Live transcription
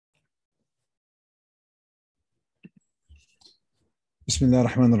بسم الله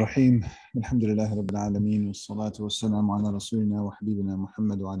الرحمن الرحيم. الحمد لله رب العالمين والصلاة والسلام على رسولنا وحبيبنا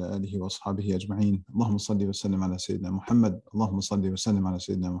محمد وعلى آله وأصحابه أجمعين. اللهم صل وسلم على سيدنا محمد. اللهم صل وسلم على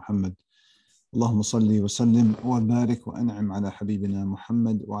سيدنا محمد. اللهم صل وسلم وبارك وأنعم على حبيبنا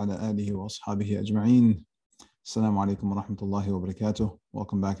محمد وعلى آله وأصحابه أجمعين. Assalamu alaikum wa rahmatullahi wa barakatuh.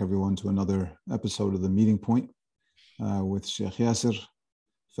 Welcome back everyone to another episode of The Meeting Point with Shaykh Yasir,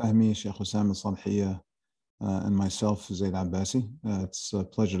 Fahmi, Shaykh Osamah Salhiyya, and myself, Zaied Abbasi. It's a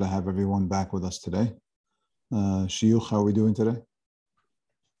pleasure to have everyone back with us today. Shuyukh, how are we doing today?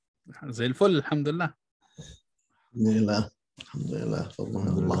 زي الفل الحمد لله.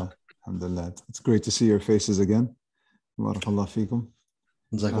 Alhamdulillah. It's great to see your faces again. Barakallah feekum.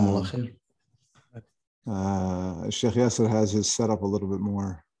 Jazakumullah khair. Shaykh Yasir has his setup a little bit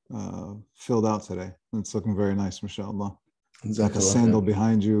more filled out today. It's looking very nice, mashallah. Got the sandal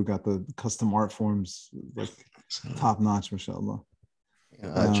behind you, got the custom art forms, like top notch, mashallah.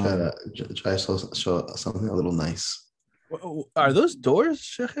 I try to show something a little nice. Are those doors,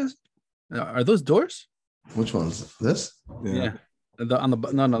 Sheikh? Are those doors? Which ones? This? Yeah. On the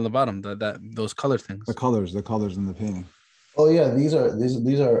bottom, those color things. The colors in the painting. Oh yeah,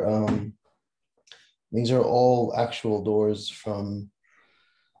 these are all actual doors from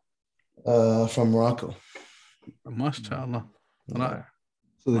Morocco. MashaAllah.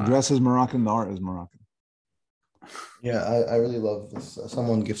 So the dress is Moroccan, the art is Moroccan. Yeah, I really love this.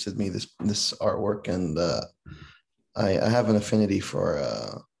 Someone gifted me this artwork, and I have an affinity for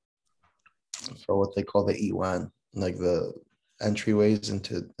what they call the Iwan, like the entryways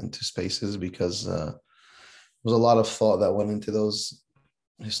into spaces, because there was a lot of thought that went into those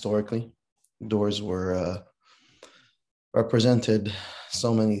historically. Doors were represented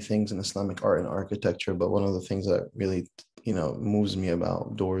so many things in Islamic art and architecture, but one of the things that really moves me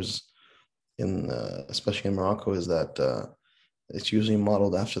about doors especially in Morocco is that it's usually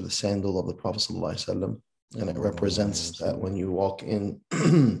modeled after the sandal of the Prophet ﷺ, and it represents that when you walk in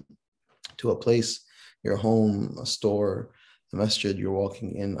to a place, your home, a store, a masjid, you're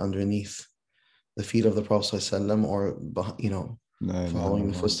walking in underneath the feet of the Prophet ﷺ, or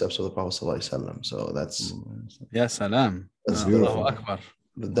following the footsteps of the Prophet ﷺ. So that's salam. That's beautiful. Akbar.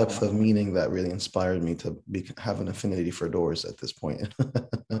 The depth of meaning that really inspired me to have an affinity for doors at this point.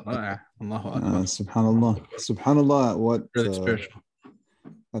 Subhanallah, what really spiritual.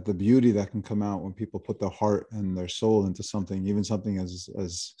 At the beauty that can come out when people put their heart and their soul into something, even something as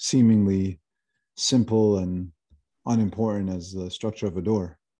seemingly simple and unimportant as the structure of a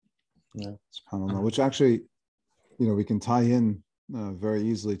door. Yeah. Subhanallah, which actually, we can tie in very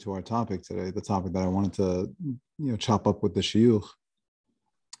easily to our topic today, the topic that I wanted to, chop up with the shuyukh.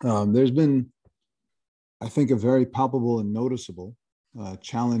 There's been, I think, a very palpable and noticeable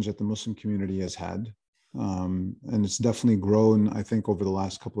challenge that the Muslim community has had. And it's definitely grown, I think, over the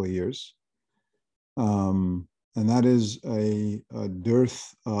last couple of years. And that is a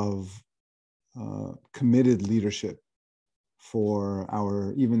dearth of committed leadership for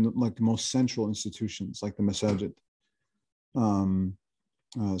our even like most central institutions like the masajid.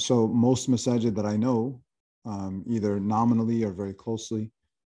 So most masajid that I know, either nominally or very closely,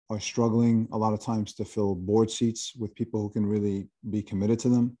 are struggling a lot of times to fill board seats with people who can really be committed to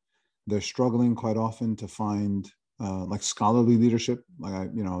them. They're struggling quite often to find like scholarly leadership. Like I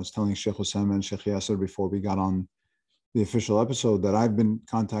was telling Shaykh Osamah and Shaykh Yasir before we got on the official episode that I've been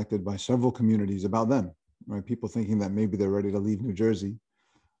contacted by several communities about them, right? People thinking that maybe they're ready to leave New Jersey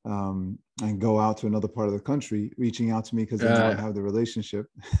and go out to another part of the country, reaching out to me because they know I have the relationship.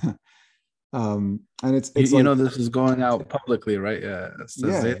 And it's this is going out publicly, right? It's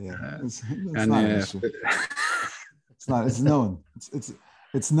not an issue. It's known.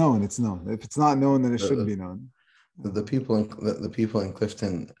 It's known. If it's not known, then it should be known. The people in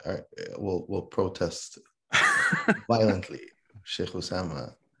Clifton will protest violently. Shaykh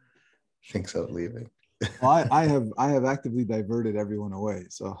Osamah thinks of leaving. Well, I have actively diverted everyone away,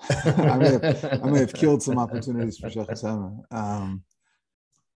 so I may have killed some opportunities for Shaykh Osamah.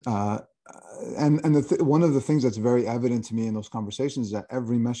 One of the things that's very evident to me in those conversations is that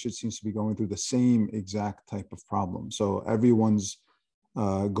every masjid seems to be going through the same exact type of problem. So everyone's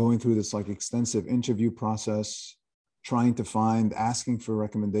going through this like extensive interview process, trying to asking for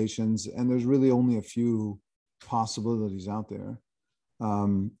recommendations, and there's really only a few possibilities out there.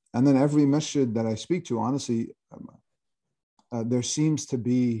 And then every masjid that I speak to, honestly, there seems to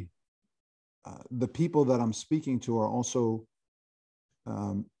be the people that I'm speaking to are also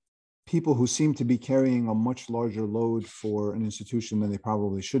people who seem to be carrying a much larger load for an institution than they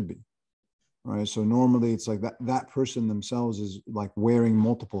probably should be, right? So normally it's like that person themselves is like wearing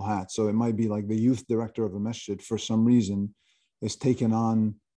multiple hats. So it might be like the youth director of a masjid for some reason is taken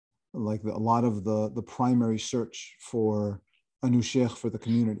on like a lot of the primary search for a new sheikh for the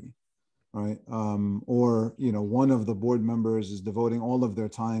community, right? Or one of the board members is devoting all of their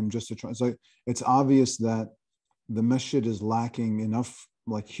time just to try. It's like it's obvious that the masjid is lacking enough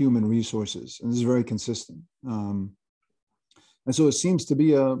like human resources, and this is very consistent. And so it seems to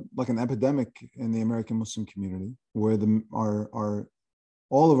be like an epidemic in the American Muslim community, where our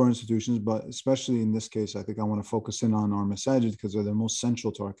all of our institutions, but especially in this case, I think I want to focus in on our masajid because they're the most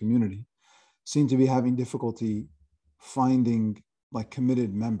central to our community, seem to be having difficulty finding like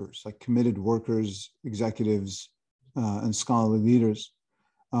committed members, like committed workers, executives, and scholarly leaders.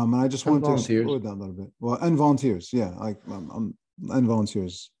 And I just wanted to explore that a little bit. Well, and volunteers, yeah, like and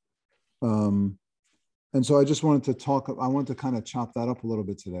volunteers. And so I just wanted to I wanted to kind of chop that up a little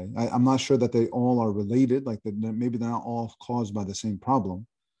bit today. I'm not sure that they all are related, like that maybe they're not all caused by the same problem.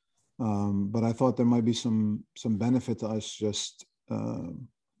 But I thought there might be some benefit to us just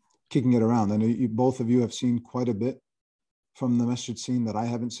kicking it around. I know both of you have seen quite a bit from the masjid scene that I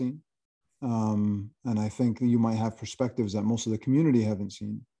haven't seen. And I think you might have perspectives that most of the community haven't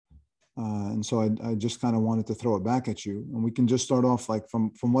seen. And so I just kind of wanted to throw it back at you. And we can just start off like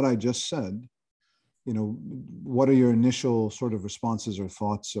from what I just said. What are your initial sort of responses or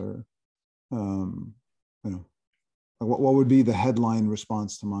thoughts, or, what would be the headline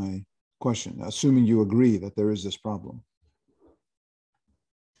response to my question, assuming you agree that there is this problem?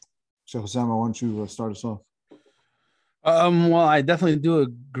 Shaykh Osamah, why don't you start us off? Well, I definitely do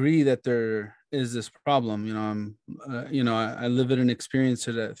agree that there is this problem. I live it and experience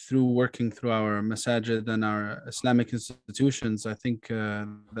it through working through our masajid and our Islamic institutions. I think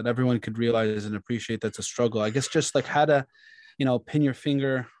that everyone could realize and appreciate that's a struggle. I guess just like how to, pin your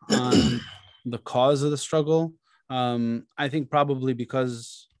finger on the cause of the struggle. I think probably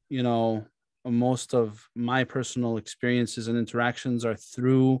because, most of my personal experiences and interactions are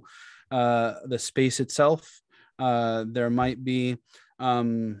through the space itself. There might be,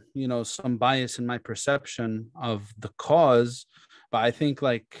 some bias in my perception of the cause, but I think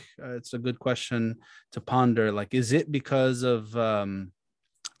it's a good question to ponder. Like, is it because of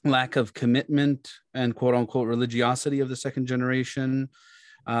lack of commitment and quote unquote religiosity of the second generation?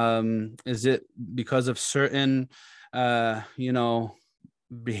 Is it because of certain,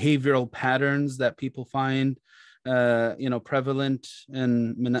 behavioral patterns that people find prevalent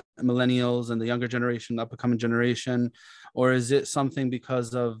in millennials and the younger generation, the upcoming generation? Or is it something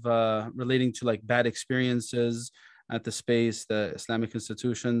because of relating to like bad experiences at the space, the Islamic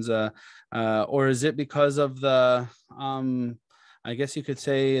institutions? Or is it because of the, I guess you could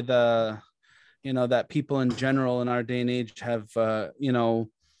say that people in general in our day and age have,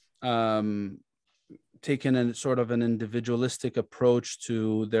 taken a sort of an individualistic approach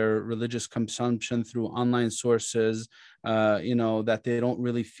to their religious consumption through online sources, that they don't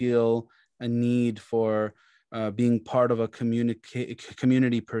really feel a need for being part of a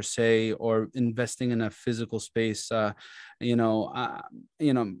community per se, or investing in a physical space. I think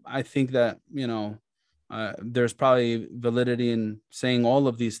that, there's probably validity in saying all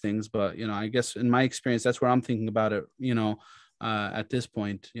of these things, but, I guess in my experience, that's where I'm thinking about it, at this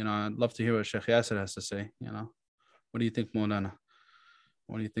point. I'd love to hear what Shaykh Yasir has to say. What do you think, Maulana?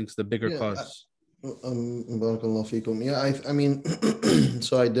 What do you think is the bigger cause? Barakallahu feekum. Yeah, I mean,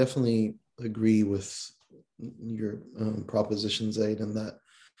 so I definitely agree with your proposition, Zaied, and that.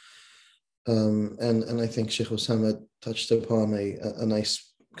 And I think Shaykh Osamah touched upon a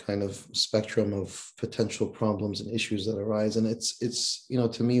nice kind of spectrum of potential problems and issues that arise. And it's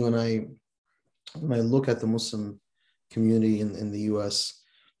to me, when I look at the Muslim community in the US,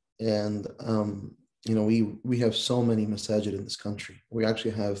 and we have so many masajid in this country. We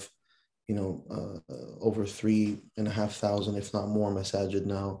actually have over 3,500, if not more, masajid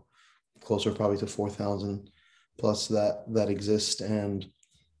now, closer probably to 4,000 plus that exist. And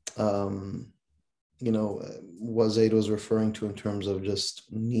what Zaied was referring to in terms of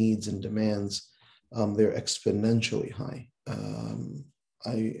just needs and demands, they're exponentially high.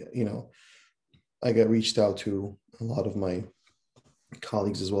 I get reached out to, a lot of my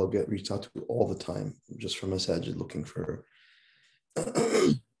colleagues as well get reached out to all the time, just from masajid looking for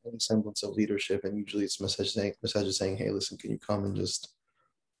any semblance of leadership. And usually it's masajid saying, hey, listen, can you come and just,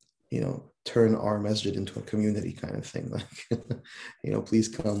 turn our masjid into a community kind of thing? Like, please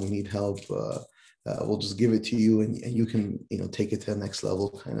come, we need help. We'll just give it to you, and you can, take it to the next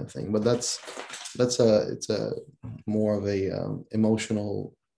level kind of thing. But it's a more of a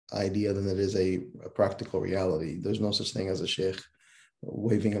emotional idea than it is a practical reality. There's no such thing as a sheikh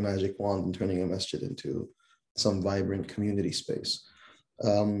waving a magic wand and turning a masjid into some vibrant community space.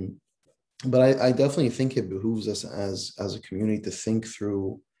 but I definitely think it behooves us as a community to think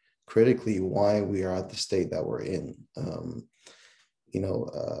through critically why we are at the state that we're in.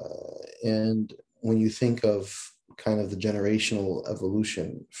 And when you think of kind of the generational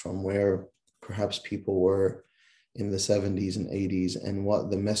evolution from where perhaps people were in the 70s and 80s and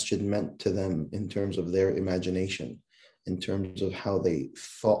what the masjid meant to them in terms of their imagination, in terms of how they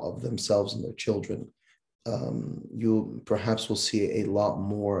thought of themselves and their children, you perhaps will see a lot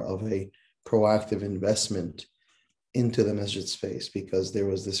more of a proactive investment into the masjid space, because there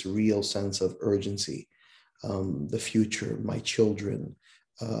was this real sense of urgency. The future, my children,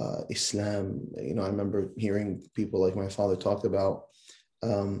 Islam. I remember hearing people like my father talk about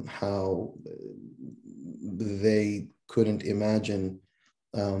how they couldn't imagine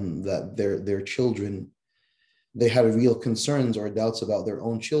that their children, they had real concerns or doubts about their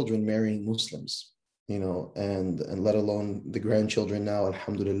own children marrying Muslims, and let alone the grandchildren now,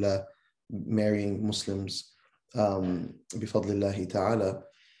 alhamdulillah, marrying Muslims, bifadlillahi ta'ala.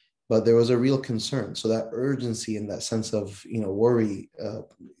 But there was a real concern. So that urgency and that sense of, worry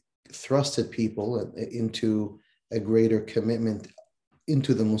thrusted people into a greater commitment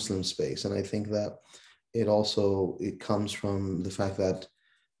into the Muslim space. And I think that it comes from the fact that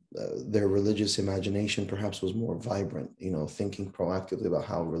their religious imagination perhaps was more vibrant, thinking proactively about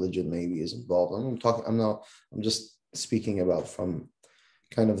how religion maybe is involved. I'm just speaking about from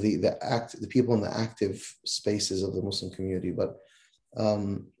kind of the people in the active spaces of the Muslim community. But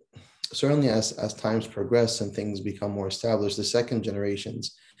certainly as times progress and things become more established, the second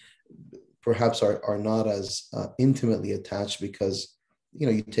generations perhaps are not as intimately attached, because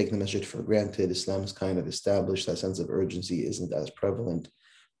you take the masjid for granted. Islam is kind of established. That sense of urgency isn't as prevalent,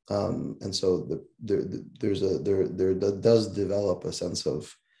 and so there does develop a sense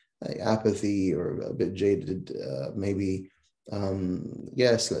of apathy or a bit jaded, maybe.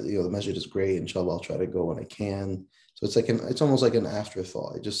 Yes, the masjid is great. Inshallah, I'll try to go when I can. So it's almost like an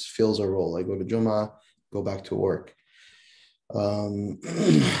afterthought. It just fills a role. I go to Jummah, go back to work, go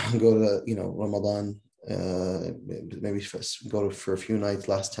to Ramadan, maybe go for a few nights,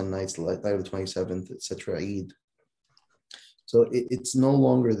 last 10 nights, night of the 27th, etc. Eid. So it's no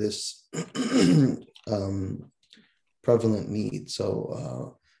longer this prevalent need.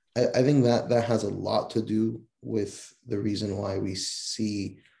 So I think that has a lot to do with the reason why we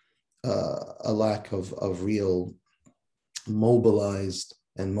see a lack of real mobilized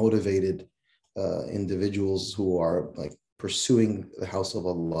and motivated individuals who are like pursuing the house of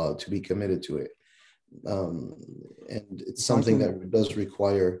Allah, to be committed to it. And it's something that does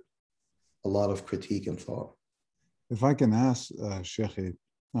require a lot of critique and thought. If I can ask, Shaykh,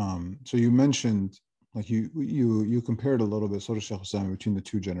 so you mentioned, like you compared a little bit, so does Shaykh Osamah, between the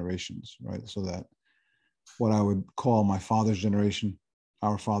two generations, right? So that what I would call my father's generation,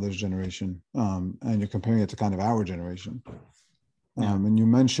 our father's generation, and you're comparing it to kind of our generation. And you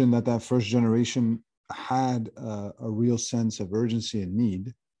mentioned that first generation had a real sense of urgency and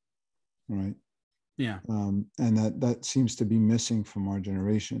need, right? Yeah. And that seems to be missing from our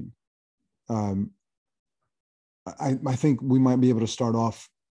generation. I think we might be able to start off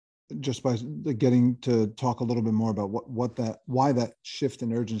just by getting to talk a little bit more about why that shift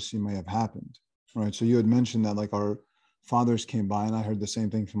in urgency may have happened, right? So you had mentioned that like our fathers came by, and I heard the same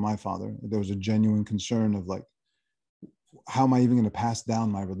thing from my father. There was a genuine concern of like, how am I even going to pass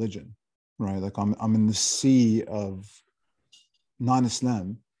down my religion, right? Like I'm in the sea of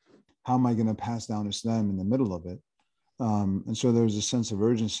non-Islam. How am I going to pass down Islam in the middle of it? And so there's a sense of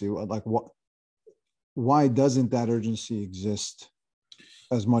urgency. Like why doesn't that urgency exist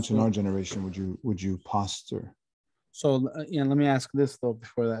as much in our generation? Would you posture? So let me ask this though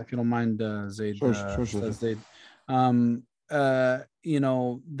before that, if you don't mind, Zaied. Sure. Zaied.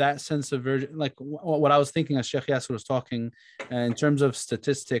 That sense of urgency, like what I was thinking as Shaykh Yasir was talking, in terms of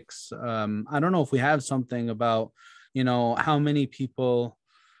statistics. I don't know if we have something about, how many people,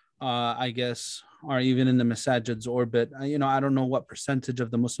 I guess, are even in the masajid's orbit. I don't know what percentage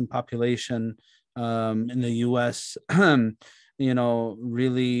of the Muslim population in the U.S.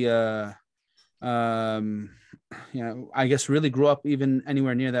 Really, I guess really grew up even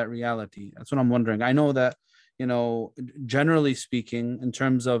anywhere near that reality. That's what I'm wondering. I know that, generally speaking, in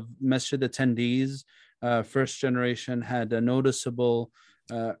terms of masjid attendees, first generation had a noticeable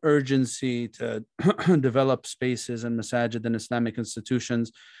urgency to develop spaces and masajid and Islamic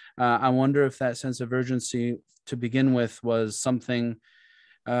institutions. I wonder if that sense of urgency to begin with was something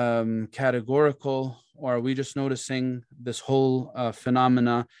categorical, or are we just noticing this whole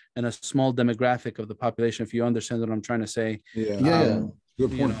phenomena in a small demographic of the population, if you understand what I'm trying to say? Yeah.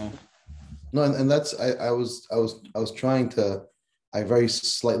 Good point. No, and that's I was trying to I very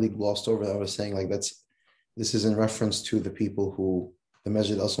slightly glossed over that. I was saying like this is in reference to the people who the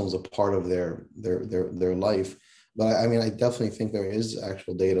Masjid Aslan is a part of their life. But I mean, I definitely think there is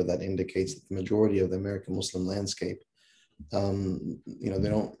actual data that indicates that the majority of the American Muslim landscape, they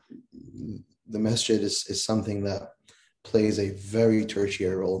don't. The masjid is something that plays a very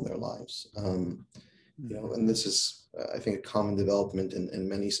tertiary role in their lives. And this is, I think, a common development in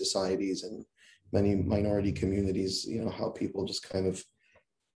many societies and many minority communities. How people just kind of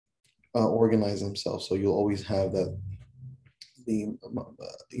organize themselves. So you'll always have that the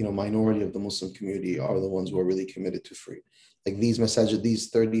minority of the Muslim community are the ones who are really committed to free. Like these masajid, these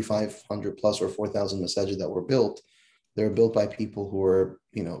 3,500 plus or 4,000 masajid that were built, they're built by people who are,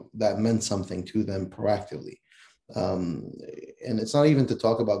 that meant something to them proactively. And it's not even to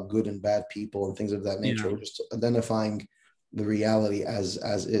talk about good and bad people and things of that nature. We're just identifying the reality as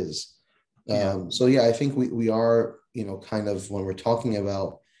is. So yeah, I think we are, kind of, when we're talking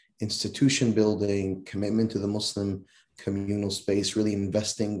about institution building, commitment to the Muslim communal space, really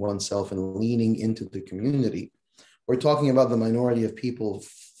investing oneself and leaning into the community, we're talking about the minority of people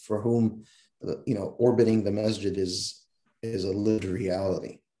for whom, orbiting the masjid is a lived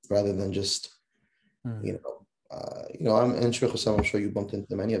reality rather than just, I'm Shaykh Osamah, I'm sure you bumped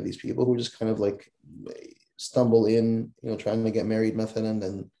into many of these people who just kind of like stumble in, trying to get married method, and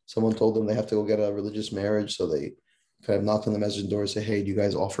then someone told them they have to go get a religious marriage. So they kind of knock on the masjid door and say, hey, do you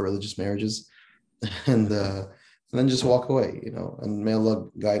guys offer religious marriages? And then just walk away, and may Allah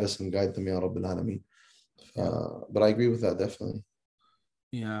guide us and guide them, Ya Rabbil Alameen. But I agree with that, definitely.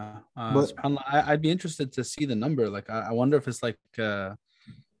 Yeah. SubhanAllah, I'd be interested to see the number. Like, I wonder if it's like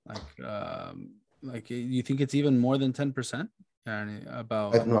you think it's even more than 10%?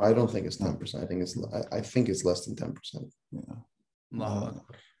 About no, I don't think it's 10%. I think it's less than 10%. Yeah.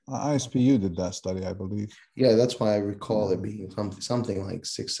 ISPU did that study, I believe. Yeah, that's why I recall it being something like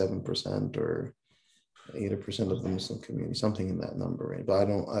 6-7% or 8% of the Muslim community, something in that number range. But I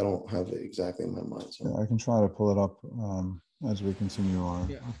don't have it exactly in my mind. So I can try to pull it up as we continue our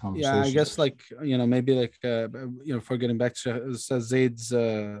conversation. Yeah, I guess maybe for getting back to Zaid's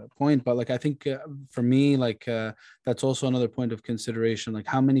point, but I think for me, that's also another point of consideration. Like,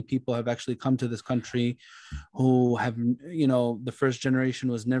 how many people have actually come to this country who have, the first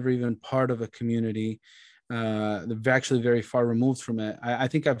generation was never even part of a community. They're actually very far removed from it. I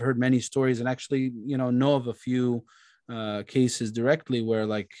think I've heard many stories, and actually, know of a few cases directly where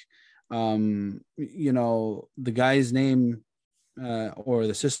the guy's name or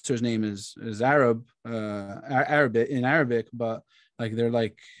the sister's name is Arabic, but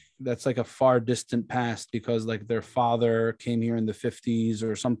that's a far distant past, because their father came here in the 50s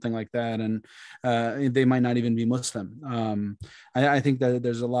or something like that, and they might not even be Muslim. I think that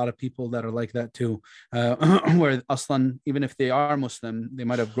there's a lot of people that are like that too, where Aslan, even if they are Muslim, they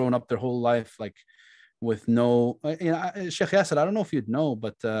might have grown up their whole life with no, Shaykh Yasir, I don't know if you'd know,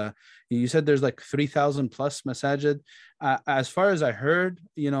 but you said there's 3,000 plus masajid. As far as I heard,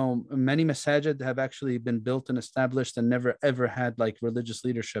 many masajid have actually been built and established and never ever had religious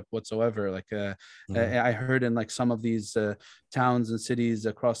leadership whatsoever. I heard in some of these towns and cities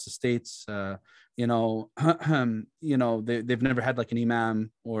across the states, they've never had an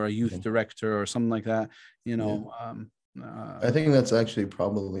imam or a youth director or something like that. I think that's actually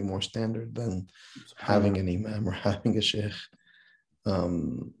probably more standard than having an imam or having a sheikh,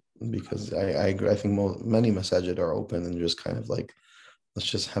 because I agree. I think many masajid are open and just kind of let's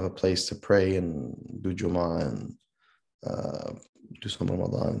just have a place to pray and do Jummah and do some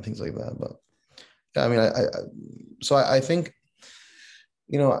Ramadan and things like that. But yeah, I mean, I think,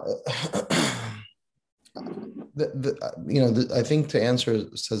 I think to answer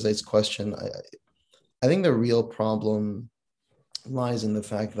Zaid's question, I think the real problem lies in the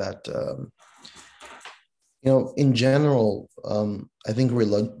fact that, in general, I think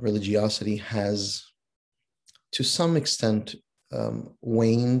religiosity has, to some extent,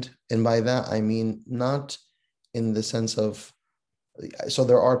 waned. And by that, I mean not in the sense of, so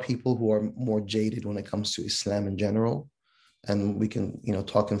there are people who are more jaded when it comes to Islam in general, and we can,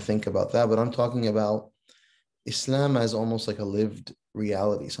 talk and think about that. But I'm talking about Islam as almost like a lived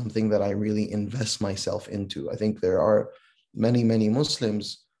reality, something that I really invest myself into. I think there are many, many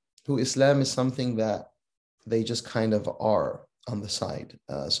Muslims who Islam is something that they just kind of are on the side.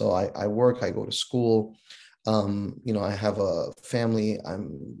 So I work, I go to school, I have a family,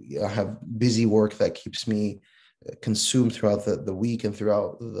 I have busy work that keeps me consumed throughout the week and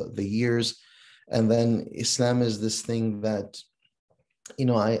throughout the years. And then Islam is this thing that,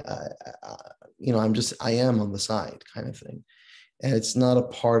 I am on the side kind of thing. And it's not a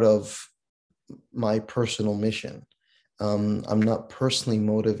part of my personal mission. I'm not personally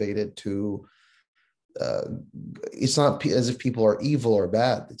motivated to. It's not as if people are evil or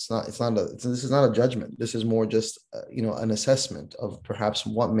bad. This is not a judgment. This is more just an assessment of perhaps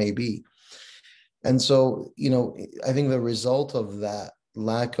what may be. And so, I think the result of that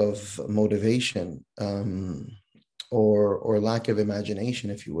lack of motivation, or lack of imagination,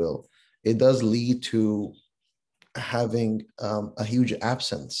 if you will, it does lead to having a huge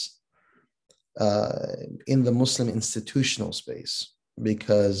absence in the Muslim institutional space.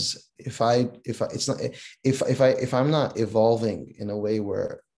 Because if I'm not evolving in a way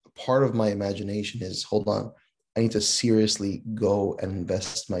where part of my imagination is, hold on, I need to seriously go and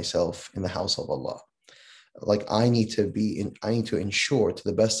invest myself in the house of Allah. Like I need to ensure to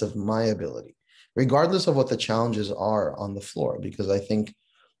the best of my ability, regardless of what the challenges are on the floor, because I think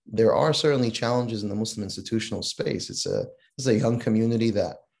there are certainly challenges in the Muslim institutional space. It's a young community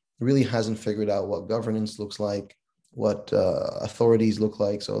that really hasn't figured out what governance looks like, what authorities look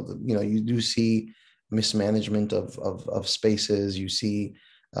like. So, you do see mismanagement of spaces. You see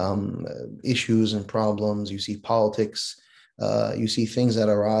issues and problems. You see politics. You see things that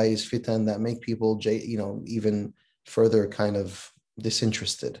arise, fitan, that make people, even further kind of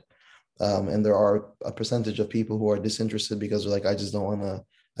disinterested. And there are a percentage of people who are disinterested because they're like, I don't want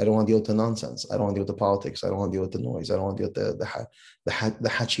to deal with the nonsense. I don't want to deal with the politics. I don't want to deal with the noise. I don't want to deal with the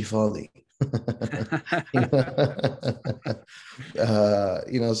hachifali.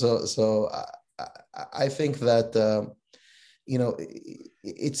 So I think that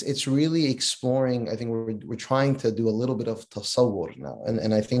it's really exploring. I think we're trying to do a little bit of tasawwur now,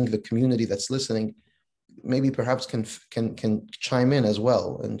 and I think the community that's listening maybe perhaps can chime in as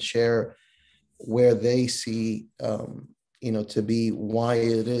well and share where they see to be why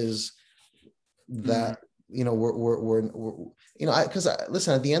it is that we're because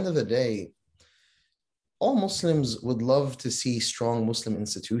listen, at the end of the day, all Muslims would love to see strong Muslim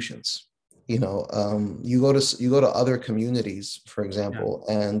institutions. You go to other communities, for example,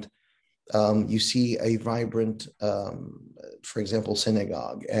 and you see a vibrant, for example,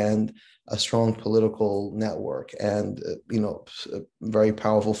 synagogue and a strong political network and very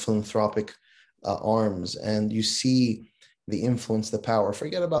powerful philanthropic arms, and you see the influence, the power.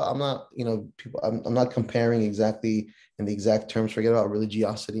 Forget about, I'm not comparing exactly in the exact terms. Forget about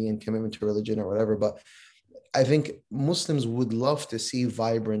religiosity and commitment to religion or whatever, but I think Muslims would love to see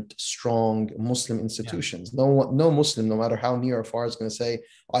vibrant, strong Muslim institutions. Yeah. No Muslim, no matter how near or far, is going to say,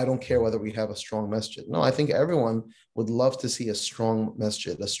 I don't care whether we have a strong masjid. No, I think everyone would love to see a strong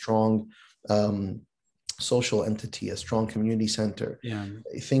masjid, a strong social entity, a strong community center,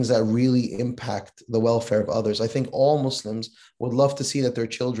 things that really impact the welfare of others. I think all Muslims would love to see that their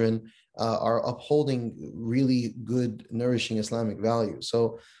children are upholding really good, nourishing Islamic values.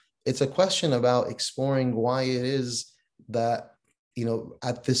 So it's a question about exploring why it is that,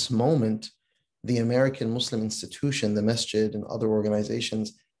 at this moment, the American Muslim institution, the masjid and other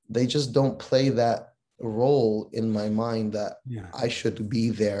organizations, they just don't play that role in my mind that I should be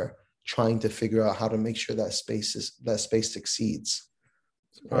there trying to figure out how to make sure that space succeeds.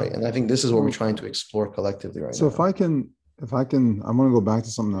 Right. And I think this is what we're trying to explore collectively right now. So if I can, I want to go back to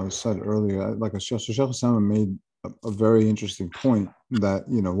something that was said earlier. Like Shaykh Osamah made a very interesting point that,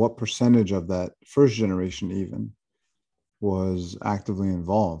 what percentage of that first generation even was actively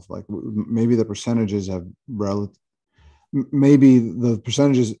involved. Like maybe the percentages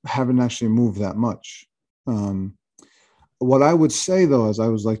haven't actually moved that much. What I would say though, as I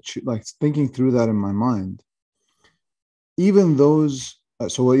was like thinking through that in my mind, even those,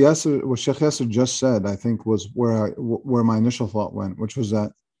 so what Shaykh Yasir just said, I think was where my initial thought went, which was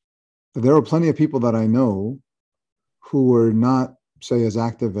that there are plenty of people that I know who were not, say, as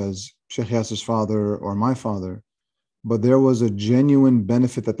active as Shaykh Yasir's father or my father, but there was a genuine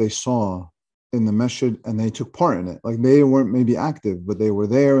benefit that they saw in the masjid and they took part in it. Like they weren't maybe active, but they were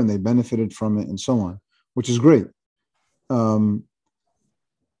there and they benefited from it and so on, which is great. But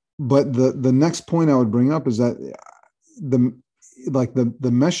the next point I would bring up is that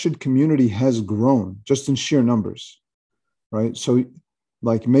the masjid community has grown just in sheer numbers, right? So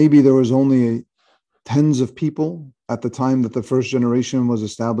like maybe there was only tens of people at the time that the first generation was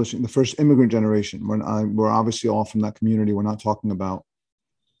establishing, the first immigrant generation. We're obviously all from that community. We're not talking about,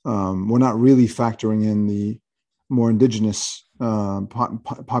 we're not really factoring in the more indigenous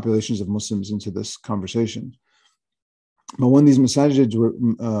populations of Muslims into this conversation. But when these masajids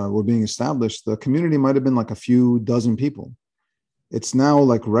were being established, the community might have been like a few dozen people. It's now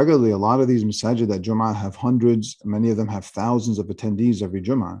like regularly, a lot of these masajid at Jum'ah have hundreds, many of them have thousands of attendees every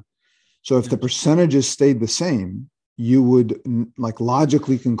Jum'ah. So if the percentages stayed the same, you would like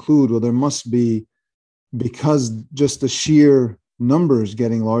logically conclude, well, there must be because just the sheer numbers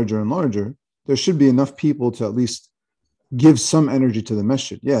getting larger and larger, there should be enough people to at least give some energy to the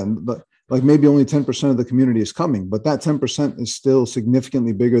masjid. Yeah, but like maybe only 10% of the community is coming, but that 10% is still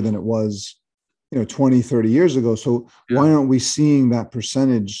significantly bigger than it was, 20, 30 years ago. So why aren't we seeing that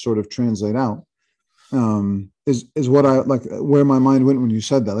percentage sort of translate out? Is what I like, where my mind went when you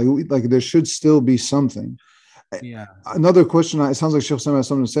said that. Like there should still be something. Yeah. Another question, it sounds like Sheikh Osamah has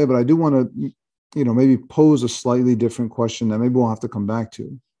something to say, but I do want to, maybe pose a slightly different question that maybe we'll have to come back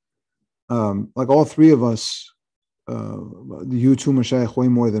to. Like all three of us, you two mashayikh way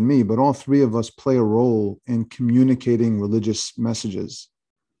more than me, but all three of us play a role in communicating religious messages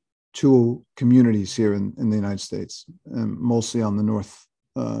to communities here in the United States, and mostly on the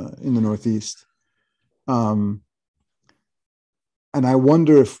in the Northeast. And I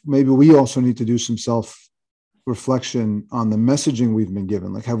wonder if maybe we also need to do some self-reflection on the messaging we've been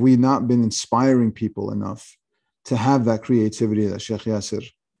given. Like, have we not been inspiring people enough to have that creativity that Shaykh Yasir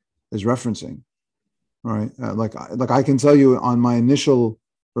is referencing? Right? Like I can tell you on my initial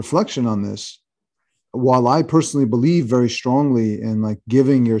reflection on this, while I personally believe very strongly in like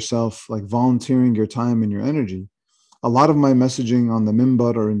giving yourself, like volunteering your time and your energy, a lot of my messaging on the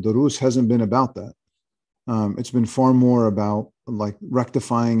minbar or in durus hasn't been about that. It's been far more about like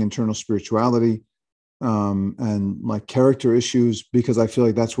rectifying internal spirituality and like character issues, because I feel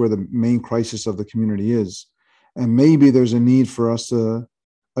like that's where the main crisis of the community is. And maybe there's a need for us to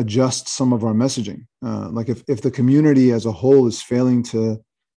adjust some of our messaging. Like if the community as a whole is failing to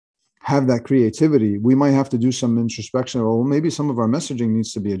have that creativity, we might have to do some introspection. Well, maybe some of our messaging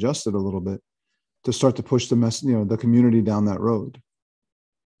needs to be adjusted a little bit to start to push the community down that road.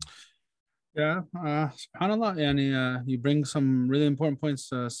 Yeah, subhanAllah, yani, you bring some really important points,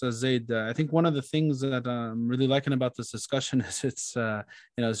 says Zaied. I think one of the things that I'm really liking about this discussion is it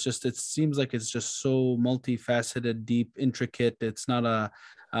seems like it's just so multifaceted, deep, intricate. It's not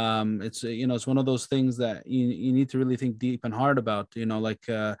it's one of those things that you need to really think deep and hard about,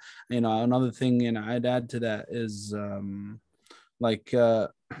 another thing, and I'd add to that is,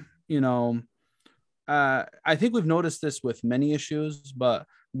 I think we've noticed this with many issues, but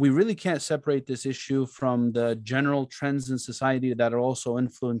we really can't separate this issue from the general trends in society that are also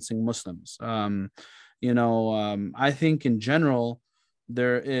influencing Muslims. I think in general,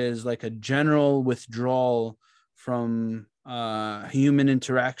 there is like a general withdrawal from human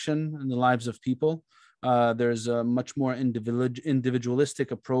interaction in the lives of people. There's a much more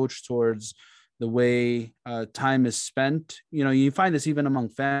individualistic approach towards the way time is spent. You find this even among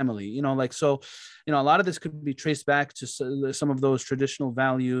family, a lot of this could be traced back to some of those traditional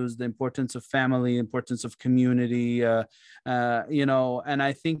values, the importance of family, importance of community, and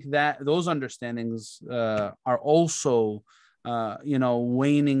I think that those understandings are also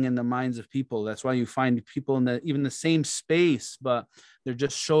waning in the minds of people. That's why you find people in even the same space, but they're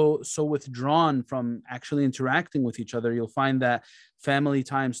just so withdrawn from actually interacting with each other. You'll find that family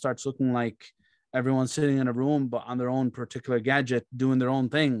time starts looking like everyone's sitting in a room, but on their own particular gadget, doing their own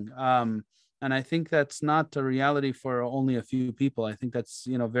thing. And I think that's not a reality for only a few people. I think that's,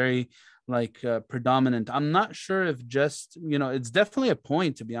 very predominant. I'm not sure if just, it's definitely a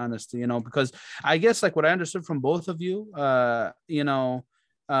point, to be honest, because I guess like what I understood from both of you,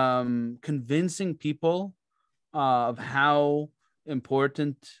 convincing people of how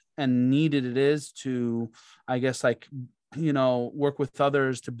important and needed it is to, I guess, work with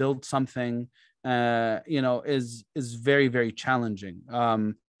others to build something, is very, very challenging.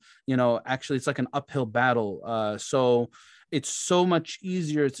 Actually, it's like an uphill battle. So it's so much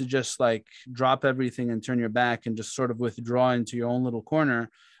easier to just like drop everything and turn your back and just sort of withdraw into your own little corner,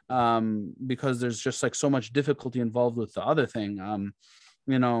 because there's just like so much difficulty involved with the other thing.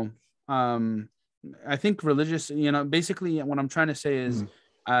 I think religious, basically what I'm trying to say is,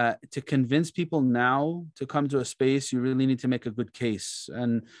 to convince people now to come to a space, you really need to make a good case,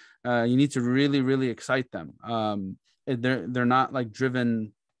 and you need to really, really excite them. They're not like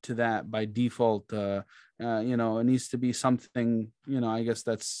driven to that by default. It needs to be something, I guess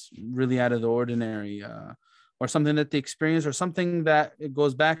that's really out of the ordinary, or something that they experience, or something that it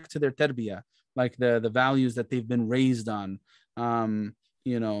goes back to their tarbiyah, like the values that they've been raised on. Those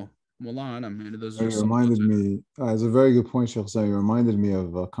are You reminded me, it's a very good point, Sheikh Zaied. You reminded me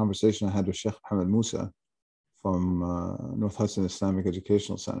of a conversation I had with Sheikh Muhammad Musa from North Hudson Islamic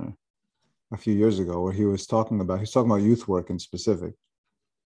Educational Center a few years ago, where he was talking about youth work in specific,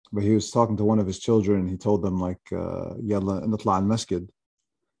 but he was talking to one of his children, and he told them like, "Yalla natla al masjid,"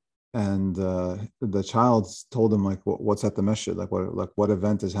 And the child told him, like, what's at the masjid, what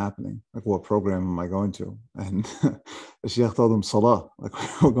event is happening, like what program am I going to? And the sheikh told him, salah, like,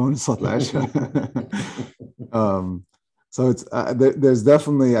 we're going to salah Isha. So it's there's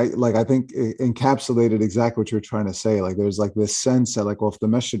definitely, I think it encapsulated exactly what you're trying to say. Like there's like this sense that, like, well, if the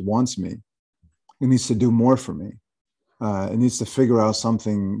masjid wants me, it needs to do more for me. It needs to figure out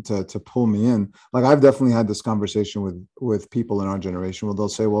something to pull me in. Like I've definitely had this conversation with people in our generation where they'll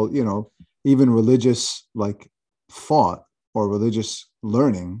say, well, even religious like thought or religious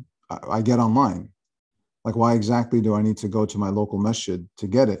learning, I get online. Like, why exactly do I need to go to my local masjid to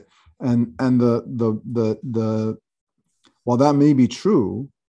get it? And the while that may be true,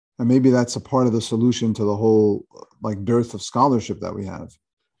 and maybe that's a part of the solution to the whole like dearth of scholarship that we have,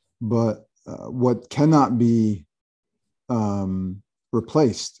 but what cannot be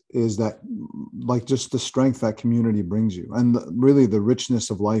replaced is that, like, just the strength that community brings you, and really the richness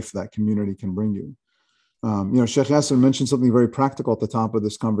of life that community can bring you. Shaykh Yasir mentioned something very practical at the top of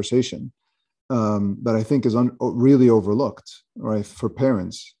this conversation that I think is really overlooked, right, for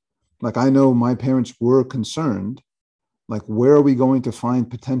parents. Like, I know my parents were concerned, like, where are we going to find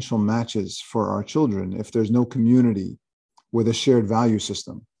potential matches for our children if there's no community with a shared value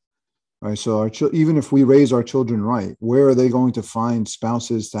system? Right. So even if we raise our children right, where are they going to find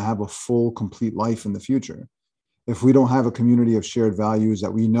spouses to have a full, complete life in the future? If we don't have a community of shared values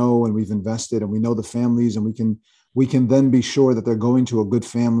that we know and we've invested and we know the families, and we can then be sure that they're going to a good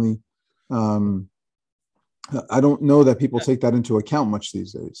family. I don't know that people take that into account much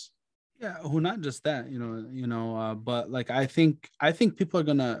these days. Yeah, who not just that, but like I think people are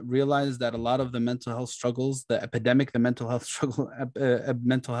gonna realize that a lot of the mental health struggles, the mental health struggle,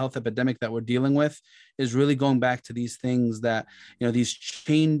 mental health epidemic that we're dealing with, is really going back to these things that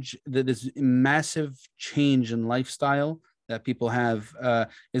this massive change in lifestyle that people have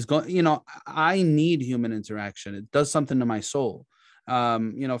is going. I need human interaction. It does something to my soul.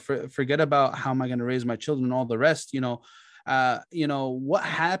 Forget about how am I going to raise my children and all the rest. What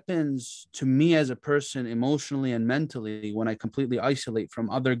happens to me as a person emotionally and mentally when I completely isolate from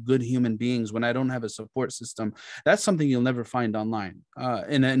other good human beings, when I don't have a support system. That's something you'll never find online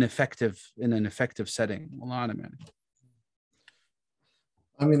in an effective setting.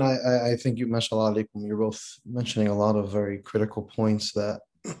 I mean, I think mashallah alaikum, you're both mentioning a lot of very critical points that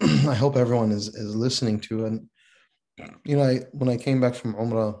I hope everyone is listening to. And when I came back from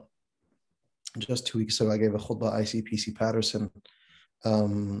Umrah just 2 weeks ago, I gave a khutbah ICPC Patterson.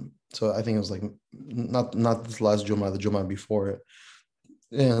 So I think it was like not this last Jummah, the Jummah before it.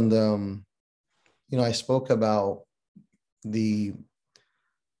 And I spoke about the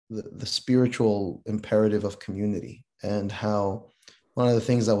spiritual imperative of community, and how one of the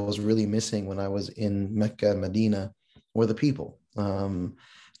things that was really missing when I was in Mecca and Medina were the people.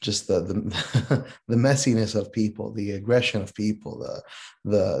 Just the the messiness of people, the aggression of people,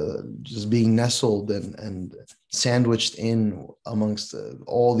 the just being nestled and sandwiched in amongst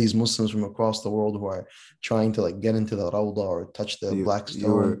all these Muslims from across the world who are trying to like get into the Rawda or touch the black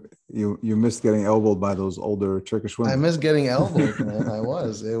stone. You missed getting elbowed by those older Turkish women. I missed getting elbowed, man.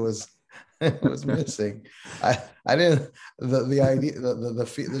 It was missing. I didn't the idea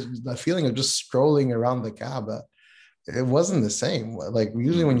the feeling of just strolling around the Kaaba. It wasn't the same. Like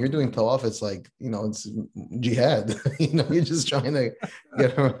usually when you're doing tawaf, it's like, it's jihad. You're just trying to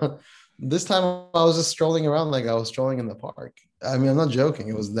get around. This time I was just strolling around like I was strolling in the park. I mean, I'm not joking.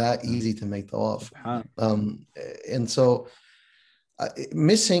 It was that easy to make tawaf. And so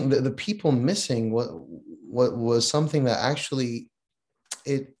missing the people missing what was something that actually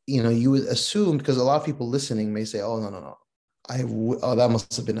you would assume, because a lot of people listening may say, oh, no. That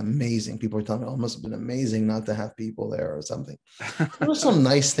must have been amazing. People are telling me, it must have been amazing not to have people there or something. There were some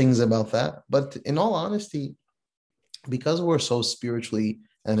nice things about that. But in all honesty, because we're so spiritually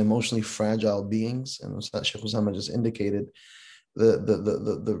and emotionally fragile beings, and Shaykh Osamah just indicated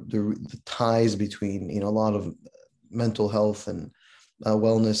the ties between, a lot of mental health and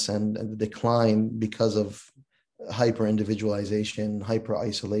wellness and the decline because of hyper individualization, hyper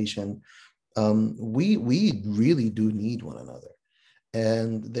isolation. We really do need one another.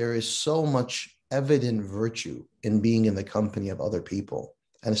 And there is so much evident virtue in being in the company of other people,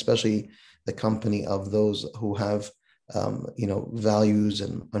 and especially the company of those who have, values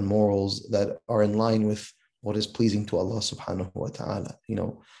and morals that are in line with what is pleasing to Allah subhanahu wa ta'ala,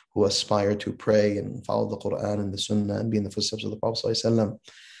 who aspire to pray and follow the Quran and the Sunnah and be in the footsteps of the Prophet sallallahu alaihi wasallam.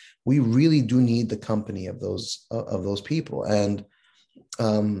 We really do need the company of those people. And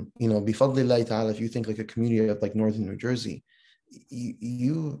bifadlillahi ta'ala, if you think like a community of like Northern New Jersey,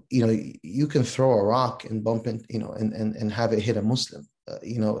 you can throw a rock and bump in, and have it hit a Muslim.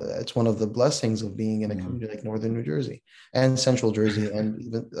 it's one of the blessings of being in a community like Northern New Jersey and Central Jersey, and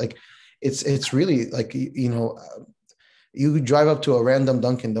even like it's really like you drive up to a random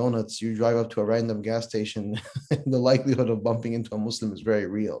Dunkin' Donuts, you drive up to a random gas station, the likelihood of bumping into a Muslim is very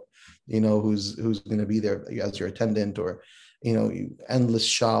real, who's going to be there as your attendant, or, endless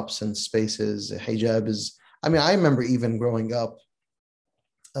shops and spaces. Hijab is, I I remember even growing up,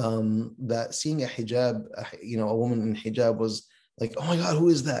 that seeing a hijab, a woman in hijab was like, oh my God, who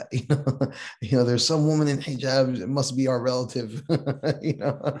is that? There's some woman in hijab, it must be our relative,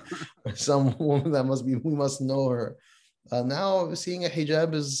 or some woman that must be, we must know her. Now seeing a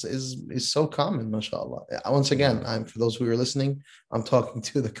hijab is so common, mashallah. Once again, for those who are listening, I'm talking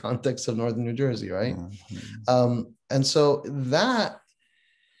to the context of Northern New Jersey, right? And so that,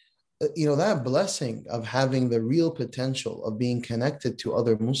 that blessing of having the real potential of being connected to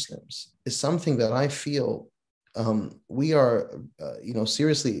other Muslims is something that I feel we are,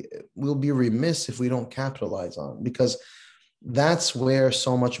 seriously, we'll be remiss if we don't capitalize on, because that's where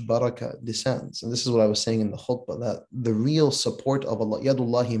so much barakah descends. And this is what I was saying in the khutbah, that the real support of Allah,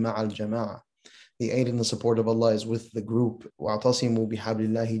 yadullahi ma'al jama'ah, the aid and the support of Allah is with the group. وَاعْتَصِمُوا بِحَبْلِ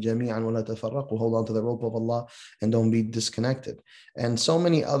اللَّهِ جَمِيعًا وَلَا تَفَرَّقُوا, hold on to the rope of Allah and don't be disconnected. And so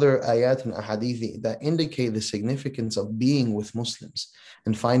many other ayat and ahadith that indicate the significance of being with Muslims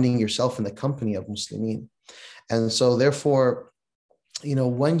and finding yourself in the company of Muslimin. And so therefore,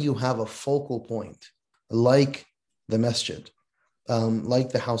 when you have a focal point like the masjid, like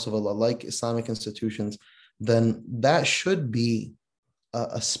the house of Allah, like Islamic institutions, then that should be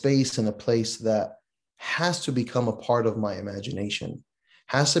a space and a place that has to become a part of my imagination,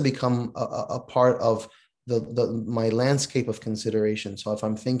 has to become a part of my landscape of consideration. So if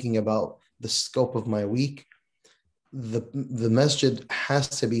I'm thinking about the scope of my week, the masjid has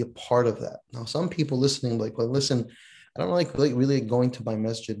to be a part of that. Now, some people listening, like, well, listen, I don't like really going to my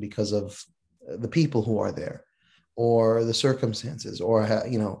masjid because of the people who are there or the circumstances, or,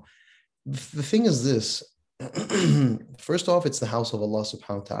 the thing is this. First off, it's the house of Allah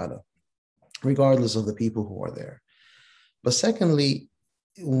subhanahu wa ta'ala, regardless of the people who are there. But secondly,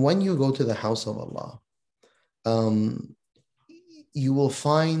 when you go to the house of Allah, you will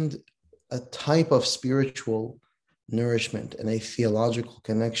find a type of spiritual nourishment and a theological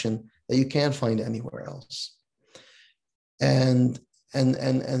connection that you can't find anywhere else. And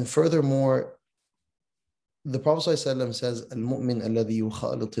furthermore, the Prophet ﷺ says, "Al-mu'min alladhi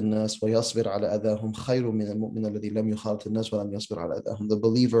yukhalit an-nas wa yasbir ala adahum khayrun min al-mu'min alladhi lam yukhalit an-nas wa lam yasbir ala adahum." The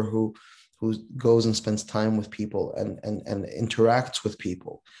believer who goes and spends time with people and interacts with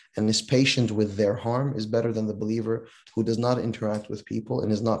people and is patient with their harm is better than the believer who does not interact with people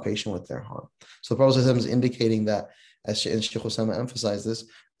and is not patient with their harm. So the Prophet ﷺ is indicating that, as Shaykh Osamah emphasized this,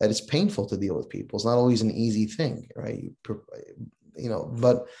 that it's painful to deal with people. It's not always an easy thing, right?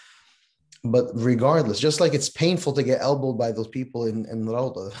 But regardless, just like it's painful to get elbowed by those people in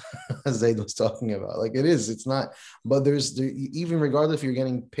Rawda, as Zaied was talking about, like it's not, but even regardless if you're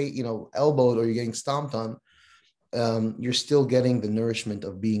getting elbowed or you're getting stomped on, you're still getting the nourishment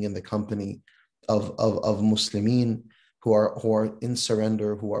of being in the company of Muslimin who are in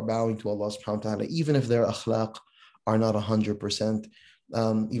surrender, who are bowing to Allah subhanahu wa ta'ala, even if their akhlaq are not 100%,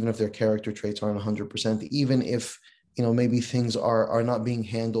 even if their character traits aren't 100%, even if maybe things are not being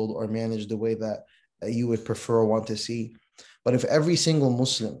handled or managed the way that you would prefer or want to see. But if every single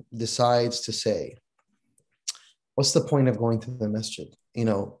Muslim decides to say, what's the point of going to the masjid,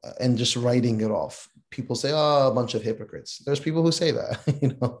 and just writing it off? People say, oh, a bunch of hypocrites. There's people who say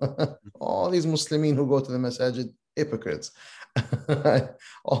that, all these Muslimin who go to the masjid, hypocrites.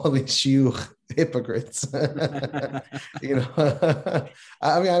 All these shuyukh, hypocrites.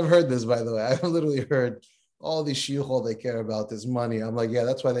 I've heard this, by the way. I've literally heard, all these shuyukh, all they care about is money. I'm like, yeah,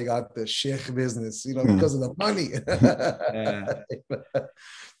 that's why they got the sheikh business, because of the money.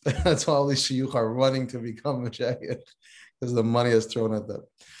 That's why all these shuyukh are running to become a shaykh, because the money is thrown at them.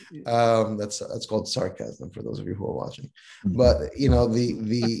 That's called sarcasm for those of you who are watching. But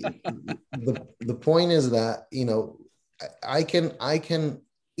the point is that I can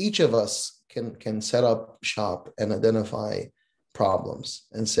each of us can set up shop and identify problems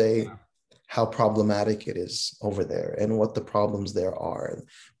and say how problematic it is over there and what the problems there are and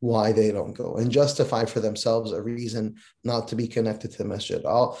why they don't go, and justify for themselves a reason not to be connected to the masjid.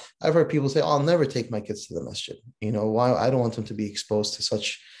 I've heard people say, I'll never take my kids to the masjid. Why? I don't want them to be exposed to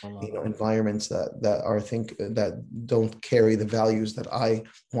such environments that don't carry the values that I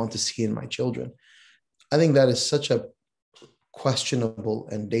want to see in my children. I think that is such a questionable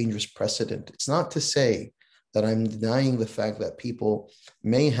and dangerous precedent. It's not to say that I'm denying the fact that people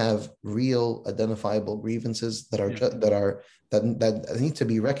may have real identifiable grievances that are that need to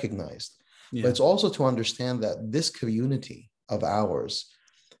be recognized. But it's also to understand that this community of ours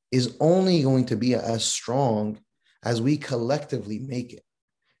is only going to be as strong as we collectively make it.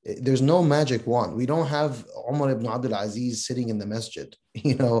 There's no magic wand. We don't have Umar ibn Abdul Aziz sitting in the masjid,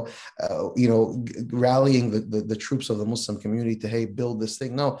 rallying the troops of the Muslim community to, hey, build this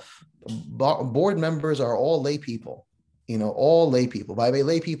thing. No, board members are all lay people, all lay people. By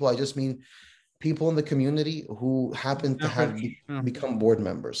lay people, I just mean people in the community who happen to have become board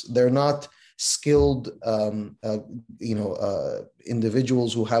members. They're not skilled,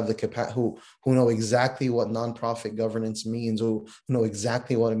 individuals who have the capacity, who know exactly what nonprofit governance means, who know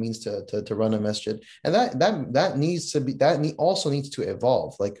exactly what it means to run a masjid, and that needs to be also needs to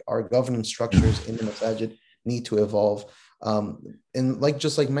evolve. Like our governance structures in the masajid need to evolve, and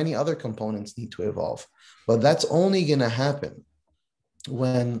just like many other components need to evolve. But that's only going to happen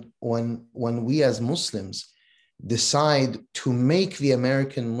when we as Muslims decide to make the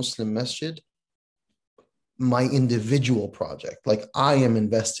American Muslim Masjid my individual project. Like I am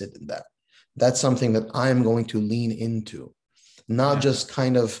invested in that. That's something that I'm going to lean into, not just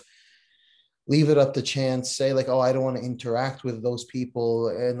kind of leave it up to chance, say like, oh, I don't want to interact with those people.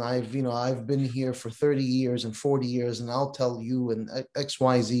 And I've been here for 30 years and 40 years, and I'll tell you and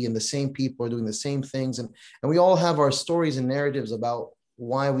XYZ, and the same people are doing the same things. And we all have our stories and narratives about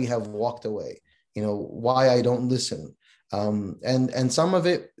why we have walked away, why I don't listen. And some of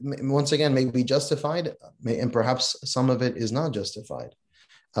it, once again, may be justified, and perhaps some of it is not justified.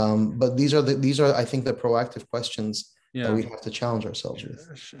 But these are, I think, the proactive questions that we have to challenge ourselves with.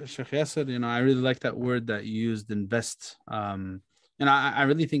 Shaykh Yasir, I really like that word that you used, invest. And I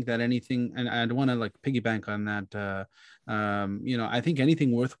really think that anything, and I want to piggyback on that. I think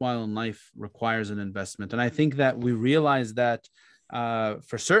anything worthwhile in life requires an investment. And I think that we realize that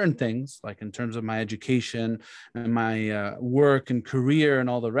for certain things, like in terms of my education and my work and career and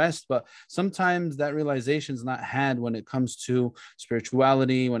all the rest. But sometimes that realization is not had when it comes to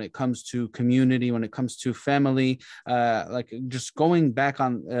spirituality, when it comes to community, when it comes to family. Just going back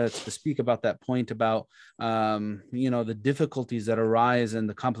on to speak about that point about, the difficulties that arise and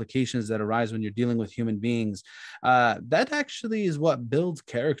the complications that arise when you're dealing with human beings. That actually is what builds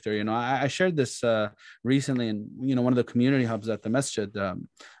character. I shared this recently in, one of the community hubs at the masjid.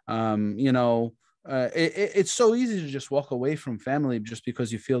 It's so easy to just walk away from family just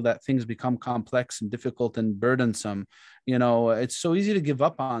because you feel that things become complex and difficult and burdensome. It's so easy to give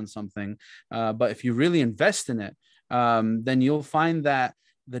up on something. But if you really invest in it, then you'll find that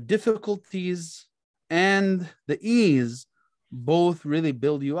the difficulties and the ease both really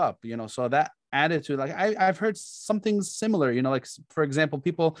build you up, so that attitude, I've heard something similar, for example,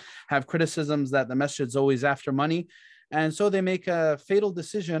 people have criticisms that the masjid's always after money. And so they make a fatal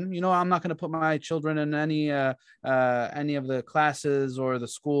decision. I'm not going to put my children in any of the classes or the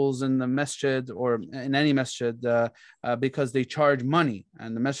schools in the masjid or in any masjid because they charge money,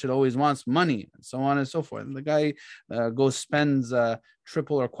 and the masjid always wants money, and so on and so forth. And the guy spends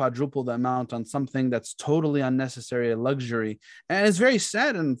triple or quadruple the amount on something that's totally unnecessary, a luxury, and it's very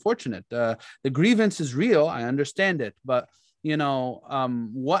sad and unfortunate. The grievance is real. I understand it, but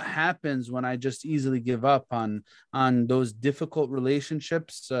what happens when I just easily give up on those difficult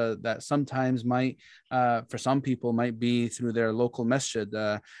relationships that sometimes might, for some people, might be through their local masjid.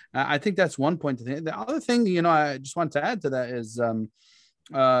 I think that's one point to think. The other thing, I just want to add to that is,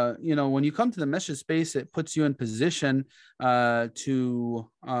 when you come to the masjid space, it puts you in position to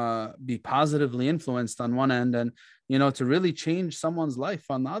be positively influenced on one end, and to really change someone's life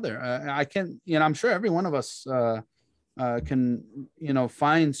on the other. I can, I'm sure every one of us can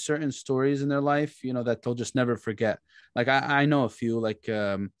find certain stories in their life that they'll just never forget. Like I know a few,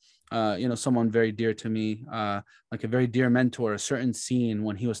 someone very dear to me, like a very dear mentor, a certain scene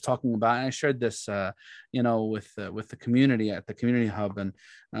when he was talking about, and I shared this with the community at the community hub, and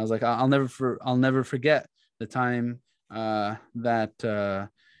I was like, I'll never forget the time that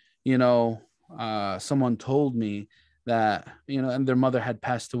someone told me that and their mother had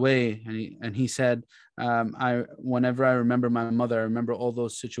passed away, and he said, whenever I remember my mother, I remember all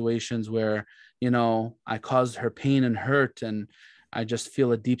those situations where I caused her pain and hurt, and I just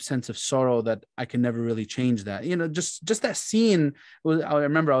feel a deep sense of sorrow that I can never really change that. Just that scene I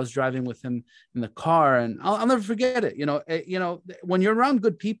remember I was driving with him in the car, and I'll never forget it. When you're around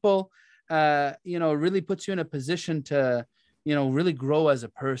good people, it really puts you in a position to really grow as a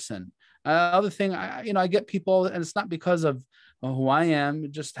person. Other thing, I get people, and it's not because of who I am.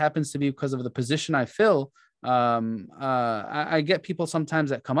 It just happens to be because of the position I fill. I get people sometimes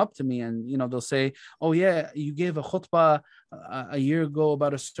that come up to me and, they'll say, oh yeah, you gave a khutbah a year ago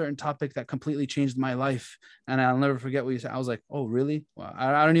about a certain topic that completely changed my life. And I'll never forget what you said. I was like, oh, really? Well,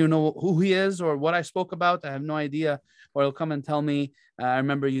 I don't even know who he is or what I spoke about. I have no idea. Or he'll come and tell me, I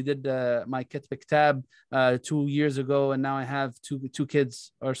remember you did my kitab 2 years ago, and now I have two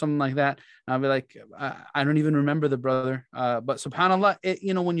kids or something like that. And I'll be like, I don't even remember the brother. But subhanAllah,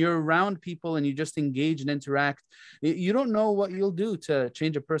 when you're around people and you just engage and interact, you don't know what you'll do to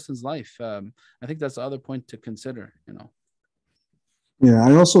change a person's life. I think that's the other point to consider, Yeah,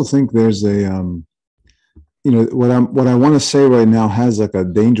 I also think there's a, what I want to say right now has like a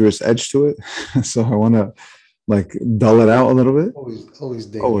dangerous edge to it. So I want to like dull it out a little bit. Always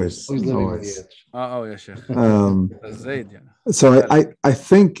dangerous. Always living on the edge. Oh yeah, sure. Zaied, yeah. So I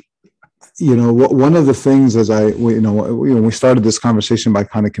think, one of the things as we started this conversation by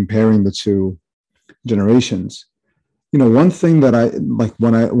kind of comparing the two generations, one thing that I like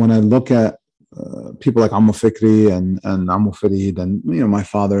when I look at people like Ammu Fikri and Ammu Farid and my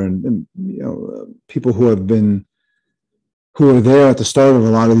father and people who are there at the start of a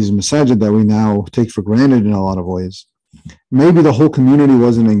lot of these masajid that we now take for granted in a lot of ways. Maybe the whole community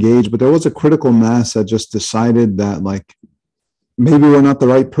wasn't engaged, but there was a critical mass that just decided that like maybe we're not the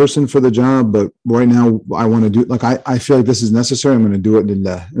right person for the job, but right now I want to do like I feel like this is necessary. I'm going to do it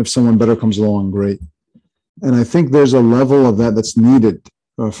lillah. If someone better comes along, great. And I think there's a level of that's needed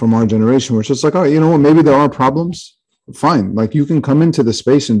from our generation, where it's just like, oh, you know what, maybe there are problems. Fine. Like you can come into the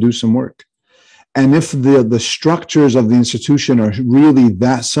space and do some work. And if the structures of the institution are really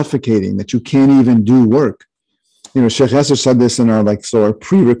that suffocating that you can't even do work, Shaykh Yasir said this in our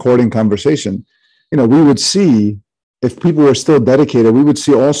pre-recording conversation, we would see, if people were still dedicated, we would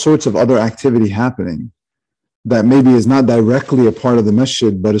see all sorts of other activity happening that maybe is not directly a part of the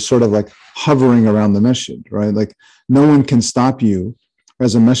masjid, but is sort of like hovering around the masjid, right? Like no one can stop you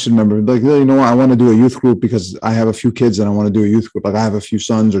as a masjid member, like, what, I want to do a youth group because I have a few kids and I want to do a youth group. Like I have a few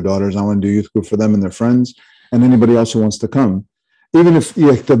sons or daughters, I want to do a youth group for them and their friends, and anybody else who wants to come. Even if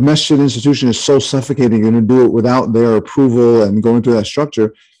the masjid institution is so suffocating, you're going to do it without their approval and going through that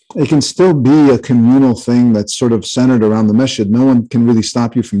structure, it can still be a communal thing that's sort of centered around the masjid. No one can really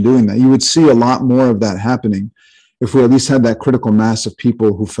stop you from doing that. You would see a lot more of that happening if we at least had that critical mass of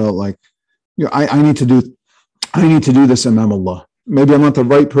people who felt like, I need to do this Imam Allah. Maybe I'm not the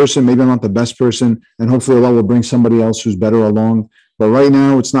right person, maybe I'm not the best person, and hopefully Allah will bring somebody else who's better along. But right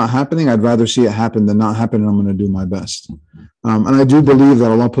now it's not happening. I'd rather see it happen than not happen, and I'm going to do my best. And I do believe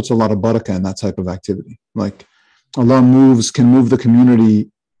that Allah puts a lot of barakah in that type of activity. Like Allah can move the community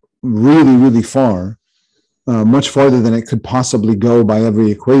really, really far, much farther than it could possibly go by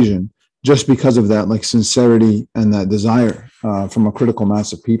every equation, just because of that like sincerity and that desire from a critical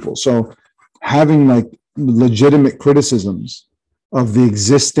mass of people. So having like legitimate criticisms of the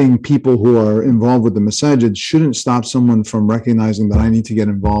existing people who are involved with the masajid shouldn't stop someone from recognizing that I need to get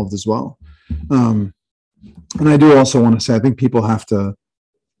involved as well. And I do also want to say, I think people have to,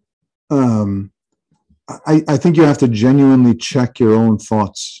 I think you have to genuinely check your own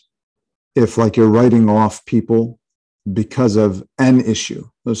thoughts if like you're writing off people because of an issue.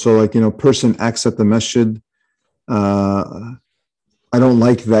 So like, person X at the masjid, I don't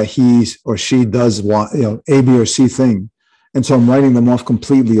like that he or she does A, B, or C thing. And so I'm writing them off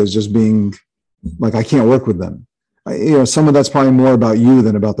completely as just being like, I can't work with them. Some of that's probably more about you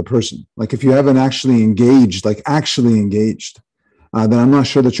than about the person. Like if you haven't actually engaged, then I'm not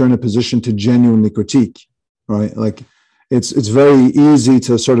sure that you're in a position to genuinely critique, right? Like it's very easy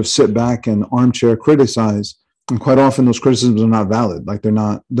to sort of sit back and armchair criticize. And quite often those criticisms are not valid. Like they're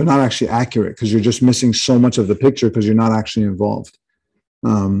not actually accurate because you're just missing so much of the picture because you're not actually involved.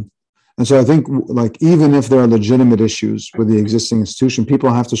 And so I think like, even if there are legitimate issues with the existing institution,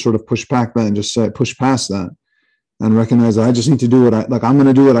 people have to sort of push back that and just push past that and recognize that I just need to do I'm going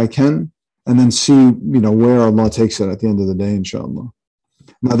to do what I can and then see, where Allah takes it at the end of the day, inshallah.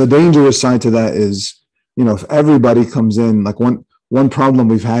 Now, the dangerous side to that is, if everybody comes in, like one problem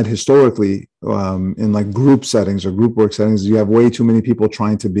we've had historically in like group settings or group work settings, you have way too many people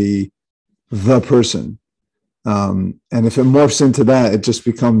trying to be the person. And if it morphs into that, it just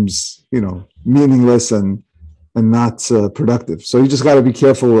becomes, meaningless and not productive. So you just got to be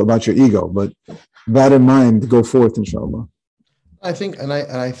careful about your ego, but that in mind, go forth, inshallah. I think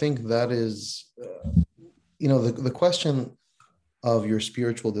that is, the question of your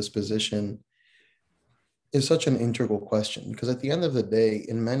spiritual disposition is such an integral question, because at the end of the day,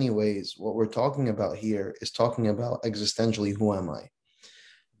 in many ways, what we're talking about here is talking about existentially, who am I?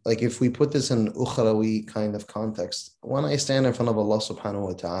 Like if we put this in ukhrawi kind of context, when I stand in front of Allah subhanahu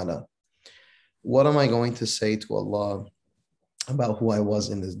wa ta'ala, what am I going to say to Allah about who I was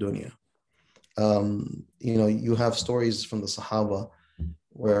in this dunya? You have stories from the Sahaba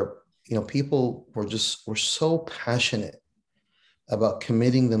where, people were so passionate about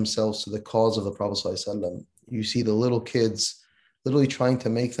committing themselves to the cause of the Prophet ﷺ. You see the little kids literally trying to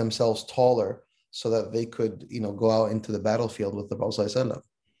make themselves taller so that they could, go out into the battlefield with the Prophet ﷺ.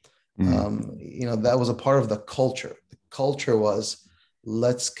 That was a part of the culture. The culture was,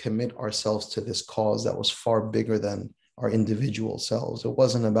 let's commit ourselves to this cause that was far bigger than our individual selves. It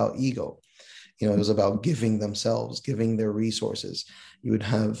wasn't about ego. It was about giving themselves, giving their resources. You would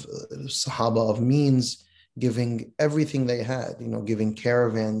have Sahaba of means giving everything they had, giving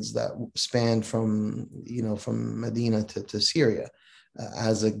caravans that spanned from Medina to Syria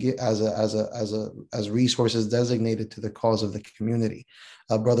as resources designated to the cause of the community.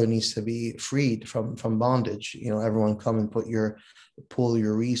 A brother needs to be freed from bondage. Everyone come and pool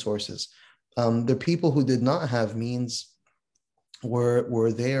your resources. The people who did not have means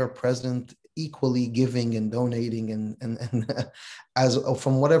were there present, equally giving and donating and as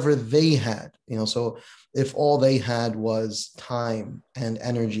from whatever they had. So if all they had was time and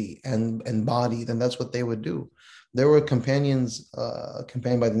energy and body, then that's what they would do. There were companions, a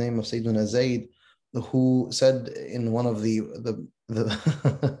companion by the name of Sayyidina Zaied, who said in one of the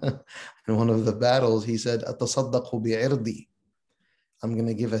in one of the battles, he said, "Atasaddaqu bi'irdi." I'm going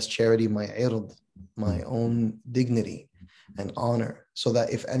to give as charity my ird, my own dignity and honor, so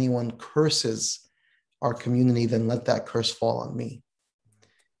that if anyone curses our community, then let that curse fall on me.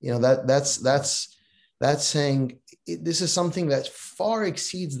 That's saying this is something that far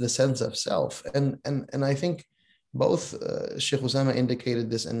exceeds the sense of self. And I think both Shaykh Osamah indicated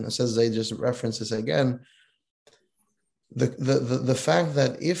this, and says they just reference this again. The fact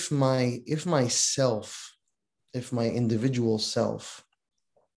that if my individual self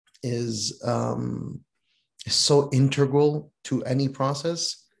is so integral to any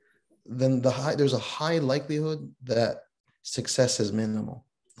process, then there's a high likelihood that success is minimal.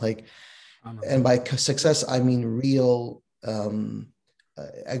 And by success, I mean real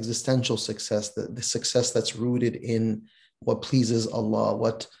existential success, the success that's rooted in what pleases Allah,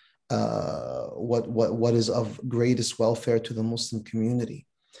 what is of greatest welfare to the Muslim community.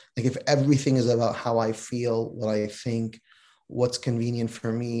 If everything is about how I feel, what I think, what's convenient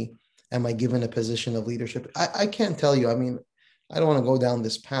for me, am I given a position of leadership? I can't tell you. I mean, I don't want to go down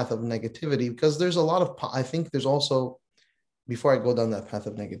this path of negativity, because there's a lot of, I think there's also, before I go down that path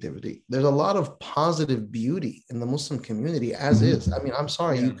of negativity, there's a lot of positive beauty in the Muslim community as is. I mean, I'm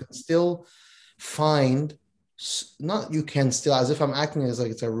sorry, you can still find, as if I'm acting as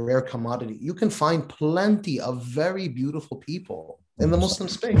like it's a rare commodity. You can find plenty of very beautiful people in the Muslim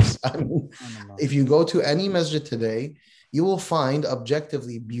space. I mean, if you go to any masjid today, you will find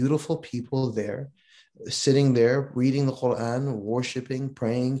objectively beautiful people there, sitting there, reading the Quran, worshiping,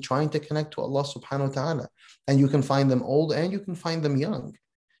 praying, trying to connect to Allah subhanahu wa ta'ala. And you can find them old and you can find them young,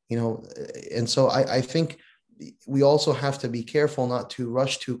 and so I think we also have to be careful not to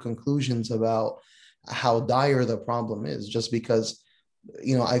rush to conclusions about how dire the problem is, just because,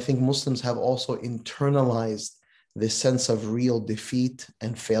 I think Muslims have also internalized this sense of real defeat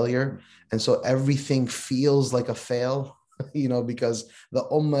and failure. And so everything feels like a fail, because the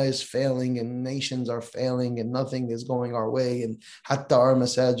ummah is failing and nations are failing and nothing is going our way, and hatta our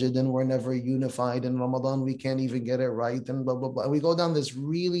masajid, and we're never unified. In Ramadan, we can't even get it right, and blah, blah, blah. We go down this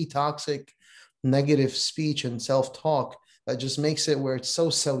really toxic, negative speech and self-talk that just makes it where it's so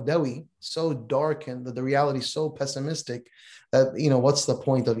sawdawi, so dark, and the reality is so pessimistic that, what's the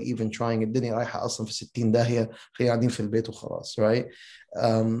point of even trying? الدنيا رايحة أصلا في 60 داهية، خلينا قاعدين في البيت وخلاص, right?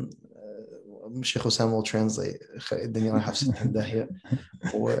 Shaykh Osamah will translate. الدنيا رايحة في 60 داهية.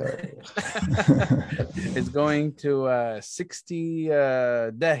 It's going to 60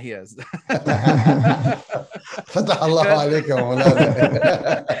 dahiyas. فتح الله عليك يا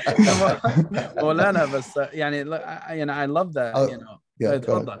مولانا. مولانا, بس I love that. Yeah,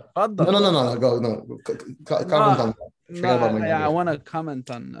 اتفضل. No, go. Comment on that. I want to comment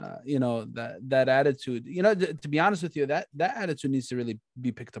on that attitude. To be honest with you, that attitude needs to really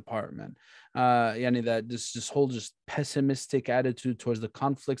be picked apart, man. That this whole just pessimistic attitude towards the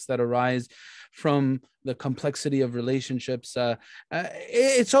conflicts that arise from the complexity of relationships.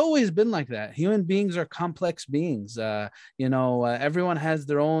 It's always been like that. Human beings are complex beings. Everyone has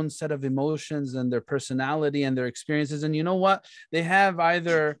their own set of emotions and their personality and their experiences. And you know what? They have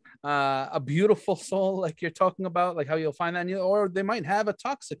either a beautiful soul, like you're talking about, like how you'll find that, or they might have a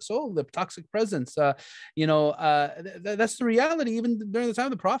toxic soul, the toxic presence. That's the reality, even during the time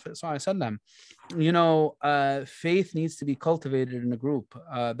of the Prophet, sallallahu alaihi wasallam. faith needs to be cultivated in a group.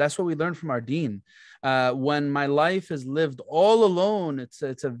 That's what we learn from our deen. When my life is lived all alone, it's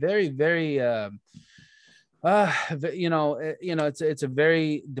a very, very it's a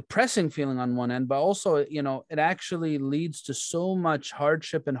very depressing feeling on one end, but also, it actually leads to so much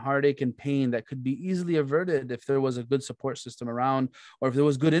hardship and heartache and pain that could be easily averted if there was a good support system around, or if there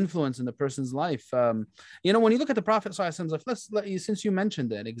was good influence in the person's life. When you look at the Prophet ﷺ, since you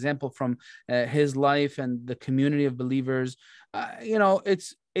mentioned an example from his life and the community of believers,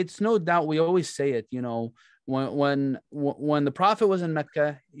 it's no doubt, we always say it, when the Prophet was in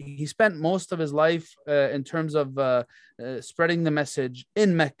Mecca, he spent most of his life in terms of spreading the message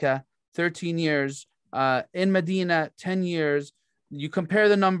in Mecca, 13 years, in Medina, 10 years. You compare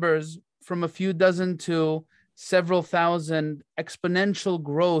the numbers from a few dozen to several thousand, exponential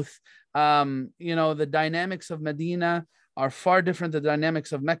growth. The dynamics of Medina are far different than the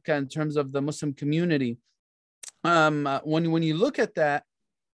dynamics of Mecca in terms of the Muslim community. When you look at that,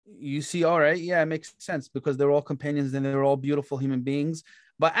 you see, all right, yeah, it makes sense, because they're all companions and they're all beautiful human beings.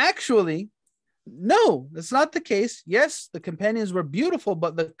 But actually, no, that's not the case. Yes, the companions were beautiful,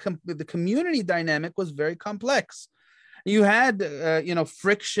 but the community dynamic was very complex. You had,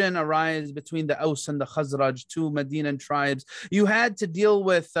 friction arise between the Aus and the Khazraj, two Medinan tribes. You had to deal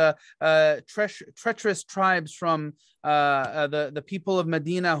with treacherous tribes from the people of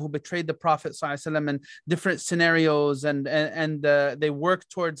Medina who betrayed the Prophet ﷺ in different scenarios, and they worked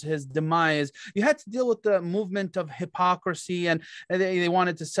towards his demise. You had to deal with the movement of hypocrisy, and they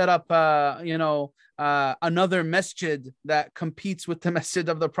wanted to set up, another masjid that competes with the masjid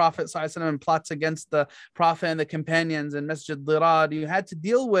of the Prophet ﷺ and plots against the Prophet and the companions, and Masjid Dirar. You had to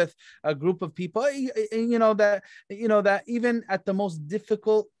deal with a group of people, that even at the most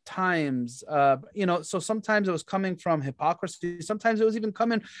difficult times, so sometimes it was coming from hypocrisy, sometimes it was even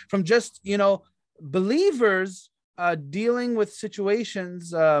coming from just, believers dealing with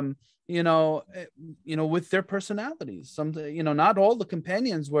situations, with their personalities. Not all the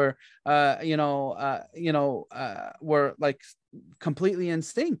companions were, were like completely in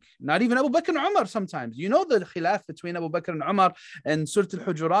sync. Not even Abu Bakr and Umar sometimes. The khilaf between Abu Bakr and Umar and Surah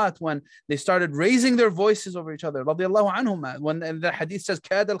Al-Hujurat, when they started raising their voices over each other, radiyallahu anhuma, when the hadith says,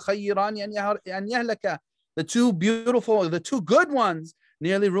 كَادَ الْخَيِّرَانِ أَنْ يَهْلَكَ, the two good ones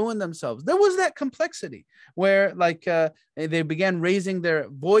nearly ruined themselves. There was that complexity where they began raising their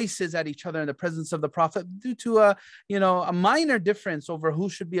voices at each other in the presence of the Prophet due to a minor difference over who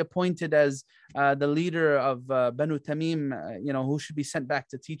should be appointed as the leader of Banu Tamim, who should be sent back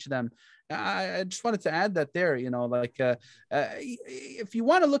to teach them. I just wanted to add that there, if you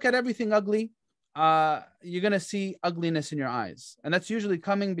want to look at everything ugly, you're going to see ugliness in your eyes. And that's usually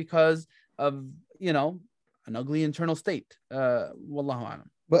coming because of, an ugly internal state. Wallahu alam.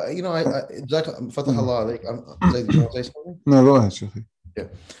 But exactly. Fatah Allah. Zaied, do you want to say something? No, go ahead, Shaykh. Yeah,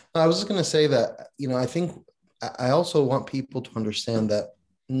 I was just going to say that I think I also want people to understand that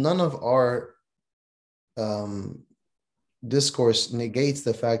none of our discourse negates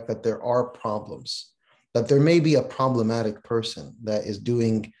the fact that there are problems, that there may be a problematic person that is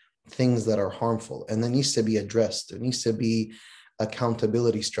doing things that are harmful, and that needs to be addressed. There needs to be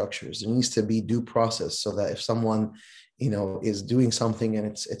accountability structures. There needs to be due process, so that if someone, is doing something and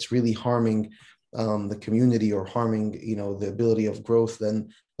it's really harming the community or harming, the ability of growth, then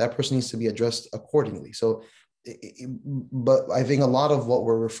that person needs to be addressed accordingly. So, but I think a lot of what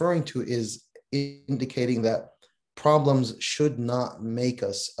we're referring to is indicating that problems should not make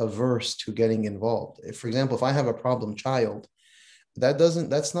us averse to getting involved. For example, if I have a problem child,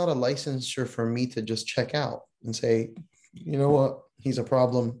 that's not a licensure for me to just check out and say, you know what, he's a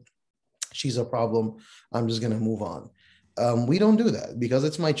problem, she's a problem, I'm just going to move on. We don't do that because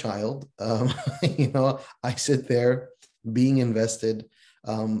it's my child. I sit there being invested,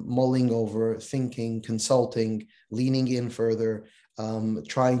 mulling over, thinking, consulting, leaning in further,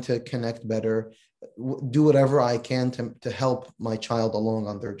 trying to connect better, do whatever I can to help my child along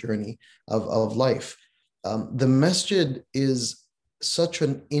on their journey of life. The masjid is such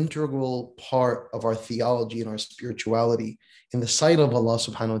an integral part of our theology and our spirituality in the sight of Allah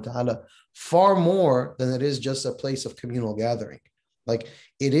subhanahu wa ta'ala, far more than it is just a place of communal gathering. Like,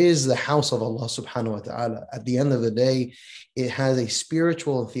 it is the house of Allah subhanahu wa ta'ala. At the end of the day, it has a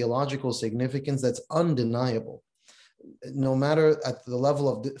spiritual and theological significance that's undeniable, no matter at the level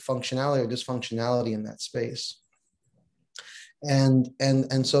of functionality or dysfunctionality in that space. And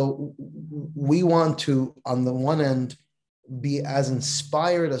so we want to, on the one end, be as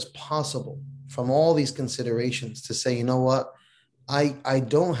inspired as possible from all these considerations to say, you know what, I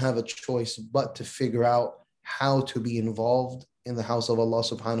don't have a choice but to figure out how to be involved in the house of Allah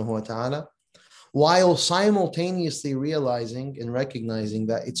subhanahu wa ta'ala, while simultaneously realizing and recognizing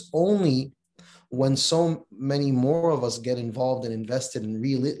that it's only when so many more of us get involved and invested and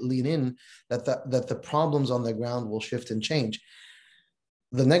really lean in that the problems on the ground will shift and change.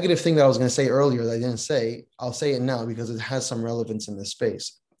 The negative thing that I was going to say earlier that I didn't say, I'll say it now because it has some relevance in this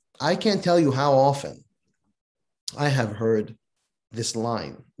space. I can't tell you how often I have heard this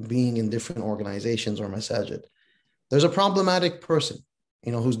line being in different organizations or masajid. There's a problematic person,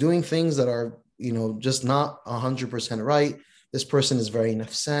 who's doing things that are, just not 100% right. This person is very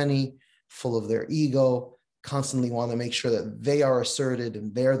nafsani, full of their ego, constantly want to make sure that they are asserted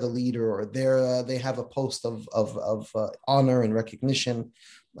and they're the leader, or they have a post of honor and recognition.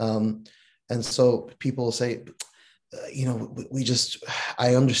 And so people say,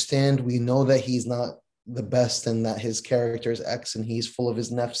 I understand, we know that he's not the best and that his character is X and he's full of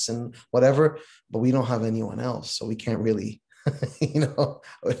his nafs and whatever, but we don't have anyone else. So we can't really,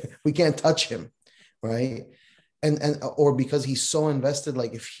 we can't touch him, right? Or because he's so invested,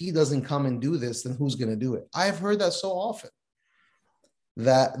 like if he doesn't come and do this, then who's going to do it? I've heard that so often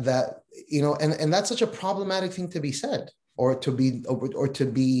that and that's such a problematic thing to be said, or to be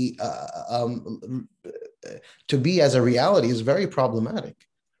as a reality is very problematic.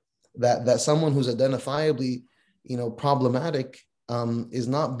 That someone who's identifiably, problematic is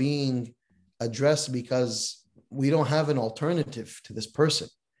not being addressed because we don't have an alternative to this person.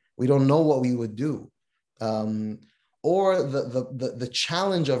 We don't know what we would do. Or the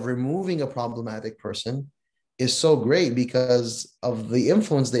challenge of removing a problematic person is so great because of the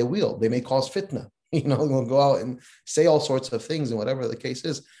influence they wield. They may cause fitna, they'll go out and say all sorts of things and whatever the case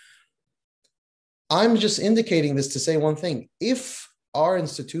is. I'm just indicating this to say one thing. If our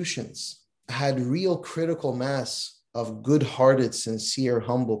institutions had real critical mass of good-hearted, sincere,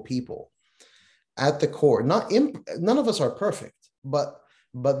 humble people at the core, none of us are perfect, but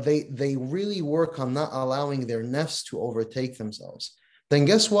they really work on not allowing their nafs to overtake themselves, then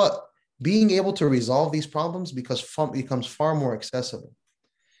guess what? Being able to resolve these problems becomes far more accessible.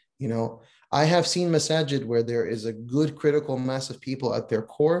 I have seen masajid where there is a good critical mass of people at their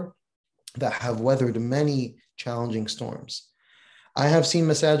core that have weathered many challenging storms. I have seen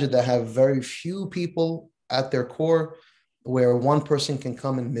masajid that have very few people at their core, where one person can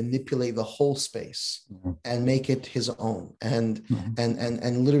come and manipulate the whole space and make it his own and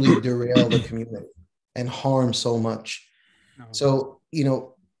literally derail the community and harm so much. So,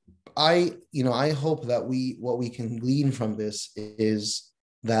 I hope that what we can glean from this is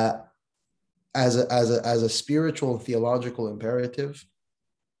that as a spiritual and theological imperative,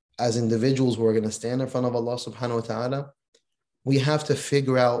 as individuals who are going to stand in front of Allah subhanahu wa ta'ala, we have to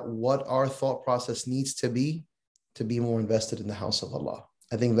figure out what our thought process needs to be more invested in the house of Allah.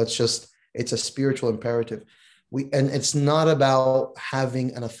 I think it's a spiritual imperative. And it's not about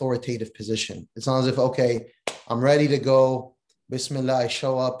having an authoritative position. It's not as if, okay, I'm ready to go. Bismillah, I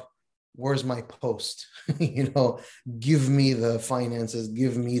show up. Where's my post? Give me the finances,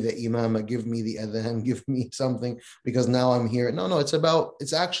 give me the imamah, give me the adhan, give me something because now I'm here. No,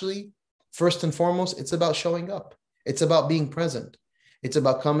 it's actually, first and foremost, it's about showing up. It's about being present. It's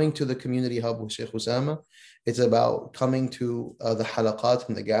about coming to the community hub with Shaykh Osamah. It's about coming to the halaqat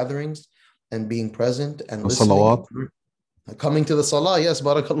and the gatherings and being present and listening. Salawat. Coming to the salah, yes,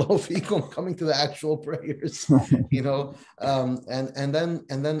 barakallahu feekum, coming to the actual prayers, and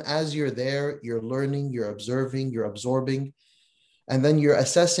then as you're there, you're learning, you're observing, you're absorbing, and then you're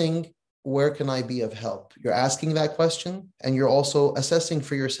assessing, where can I be of help? You're asking that question, and you're also assessing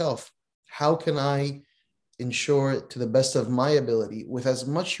for yourself, how can I ensure to the best of my ability, with as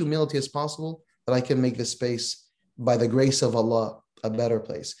much humility as possible, that I can make this space, by the grace of Allah, a better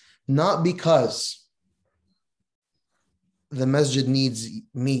place. Not because the masjid needs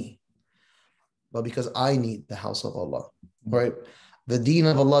me, but because I need the house of Allah, right? The deen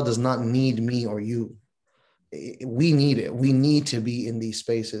of Allah does not need me or you. We need it. We need to be in these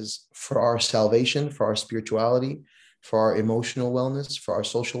spaces for our salvation, for our spirituality, for our emotional wellness, for our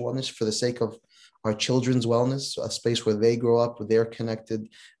social wellness, for the sake of our children's wellness, a space where they grow up, where they're connected,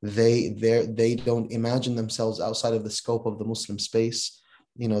 they don't imagine themselves outside of the scope of the Muslim space.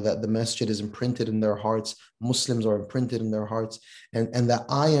 That the masjid is imprinted in their hearts, Muslims are imprinted in their hearts, and that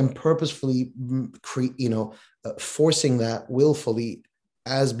I am purposefully, forcing that willfully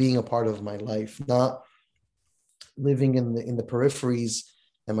as being a part of my life, not living in the peripheries,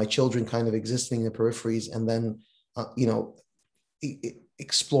 and my children kind of existing in the peripheries, and then,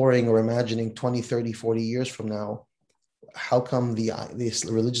 exploring or imagining 20, 30, 40 years from now, how come this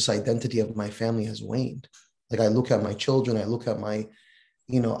religious identity of my family has waned? Like I look at my children, I look at my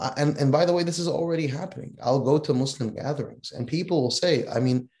and by the way, this is already happening. I'll go to Muslim gatherings and people will say, I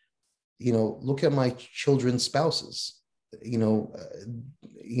mean, look at my children's spouses. You know,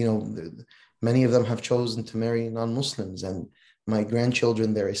 many of them have chosen to marry non-Muslims, and my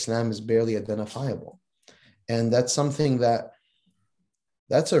grandchildren, their Islam is barely identifiable. And that's something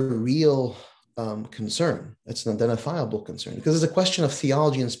that's a real concern. It's an identifiable concern because it's a question of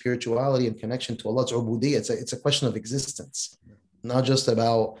theology and spirituality and connection to Allah. It's a question of existence, not just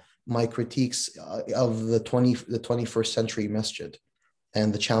about my critiques of the 21st century masjid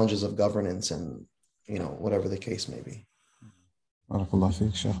and the challenges of governance and, whatever the case may be. Barakallah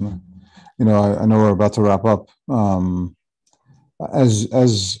feek, Shaykhna. I know we're about to wrap up. As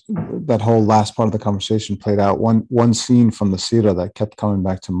that whole last part of the conversation played out, one scene from the seerah that kept coming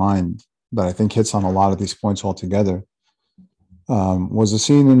back to mind that I think hits on a lot of these points altogether was a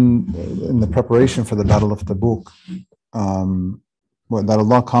scene in the preparation for the Battle of Tabuk that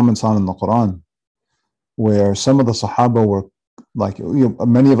Allah comments on in the Quran, where some of the Sahaba were like,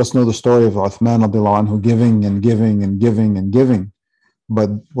 many of us know the story of Uthman radiallahu anhu giving and giving and giving and giving. But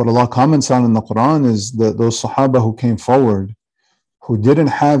what Allah comments on in the Quran is that those Sahaba who came forward, who didn't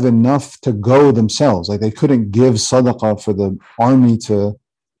have enough to go themselves, like they couldn't give sadaqah for the army to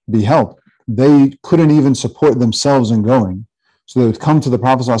be helped. They couldn't even support themselves in going. So they would come to the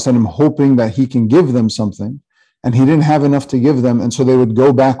Prophet ﷺ hoping that he can give them something, and he didn't have enough to give them, and so they would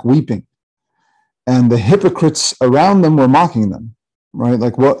go back weeping. And the hypocrites around them were mocking them, right?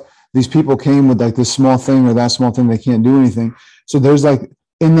 Like, what, these people came with like this small thing or that small thing, they can't do anything. So there's like,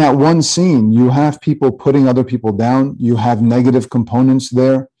 in that one scene, you have people putting other people down, you have negative components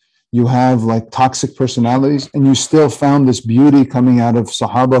there, you have like toxic personalities, and you still found this beauty coming out of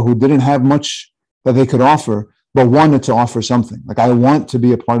Sahaba who didn't have much that they could offer, but wanted to offer something. Like, I want to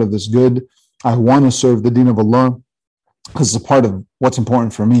be a part of this good, I want to serve the deen of Allah, because it's a part of what's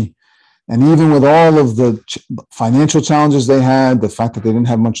important for me. And even with all of the financial challenges they had, the fact that they didn't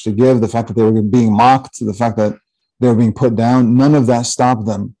have much to give, the fact that they were being mocked, the fact that they were being put down, none of that stopped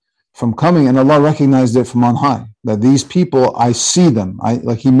them from coming. And Allah recognized it from on high, that these people, I see them.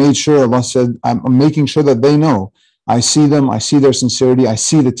 He made sure, Allah said, I'm making sure that they know. I see them, I see their sincerity, I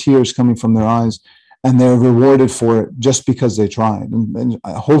see the tears coming from their eyes, and they're rewarded for it just because they tried. And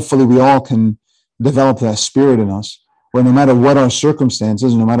hopefully we all can develop that spirit in us, where no matter what our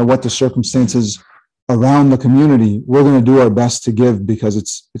circumstances, no matter what the circumstances around the community, we're going to do our best to give because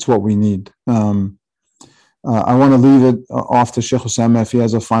it's what we need. I want to leave it off to Shaykh Osamah if he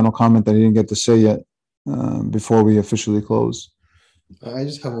has a final comment that he didn't get to say yet before we officially close. I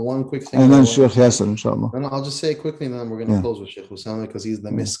just have one quick thing. And then Shaykh Yasir, inshallah. And I'll just say it quickly, and then we're going to close with Shaykh Osamah because he's the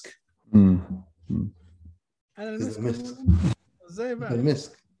misk. He's the misk.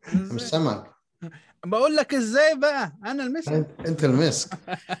 المسك. مش سمك. بقول لك ازاي بقى انا المسك. انت المسك.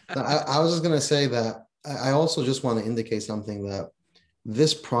 I was just going to say that I also just want to indicate something, that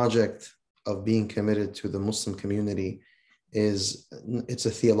this project of being committed to the Muslim community it's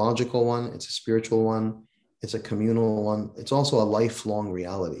a theological one, it's a spiritual one, it's a communal one, it's also a lifelong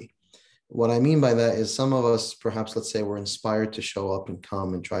reality. What I mean by that is some of us, perhaps, let's say, we're inspired to show up and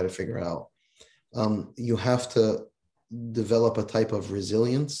come and try to figure out. You have to develop a type of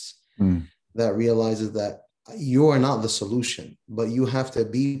resilience that realizes that you are not the solution, but you have to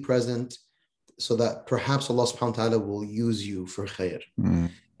be present so that perhaps Allah subhanahu wa ta'ala will use you for khair.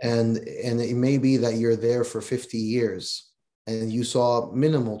 And it may be that you're there for 50 years and you saw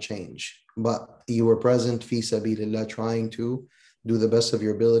minimal change, but you were present fi sabilillah, trying to do the best of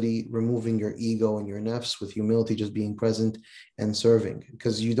your ability, removing your ego and your nafs with humility, just being present and serving.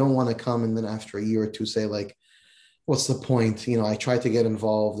 Because you don't want to come and then after a year or two say like, what's the point? I tried to get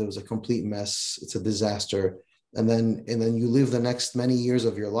involved. It was a complete mess. It's a disaster. And then you live the next many years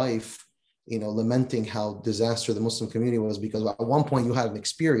of your life, lamenting how disaster the Muslim community was, because at one point you had an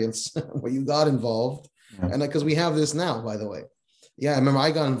experience where you got involved. Yeah. And because we have this now, by the way. Yeah, I remember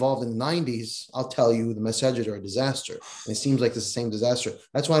I got involved in the 90s. I'll tell you, the masajid are a disaster. And it seems like it's the same disaster.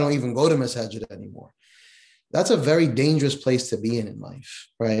 That's why I don't even go to masajid anymore. That's a very dangerous place to be in life,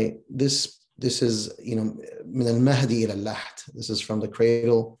 right? This is, min al-mahdi ila al-lahd. This is from the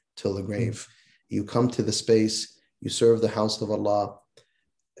cradle till the grave. You come to the space, you serve the house of Allah.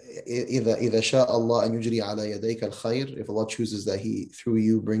 إذا شاء الله أن يجري على يديك الخير, if Allah chooses that He through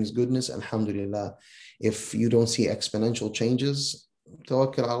you brings goodness, alhamdulillah. If you don't see exponential changes,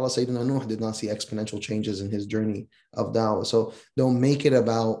 tawakkal ala Allah. Sayyidina Nuh did not see exponential changes in his journey of da'wah. So don't make it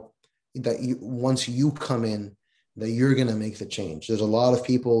about that once you come in, that you're going to make the change. There's a lot of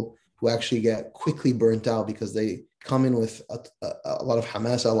people who actually get quickly burnt out because they come in with a lot of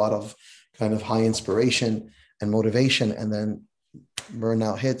hamas, a lot of kind of high inspiration and motivation, and then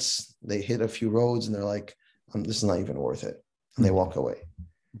burnout hits, they hit a few roads and they're like, this is not even worth it. And they walk away.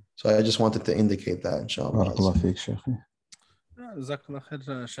 So I just wanted to indicate that, inshallah. Barakallah feek, Shaykh. Jazakallah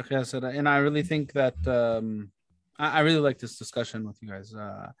khair, Shaykh Yasir. And I really think that I really like this discussion with you guys.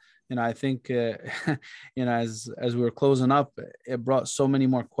 I think as we were closing up, it brought so many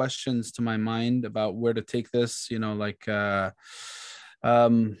more questions to my mind about where to take this. Like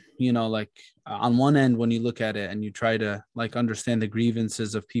on one end, when you look at it and you try to like understand the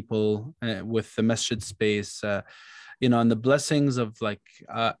grievances of people with the masjid space, and the blessings of like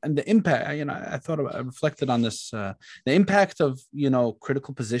and the impact. I reflected on this, the impact of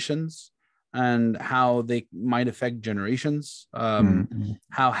critical positions and how they might affect generations.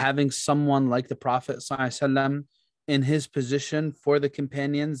 How having someone like the Prophet ﷺ in his position for the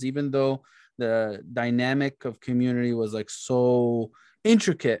companions, even though the dynamic of community was like so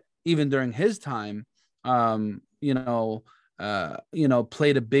intricate, even during his time, played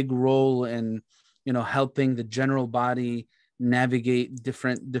a big role in, helping the general body navigate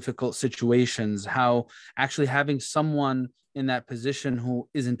different difficult situations. How actually having someone in that position who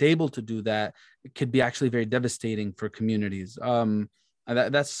isn't able to do that, it could be actually very devastating for communities.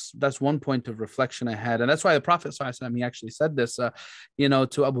 That's one point of reflection I had, and that's why the Prophet ﷺ, he actually said this, to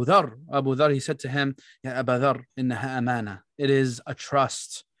Abu Dhar. Abu Dhar, he said to him, "Ya Abu Dhar, innaha amana." It is a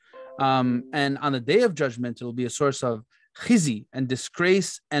trust, and on the day of judgment, it will be a source of khizi and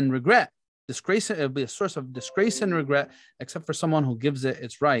disgrace and regret. It'll be a source of disgrace and regret, except for someone who gives it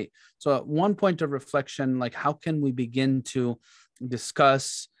its right. So at one point of reflection, like how can we begin to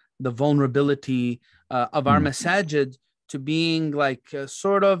discuss the vulnerability of our masajid to being like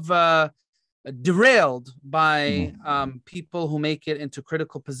sort of derailed by people who make it into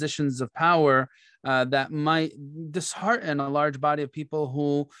critical positions of power that might dishearten a large body of people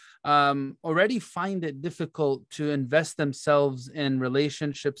who already find it difficult to invest themselves in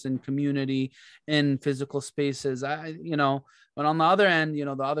relationships, in community, in physical spaces. But on the other end,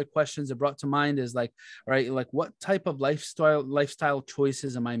 the other questions that brought to mind is like, right, like what type of lifestyle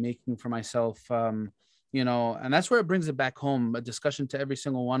choices am I making for myself? And that's where it brings it back home, a discussion to every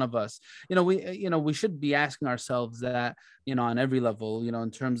single one of us. We should be asking ourselves that, on every level,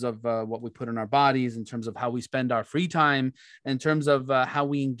 in terms of what we put in our bodies, in terms of how we spend our free time, in terms of how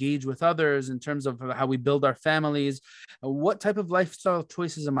we engage with others, in terms of how we build our families. What type of lifestyle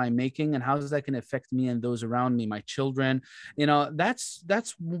choices am I making, and how is that going to affect me and those around me, my children? That's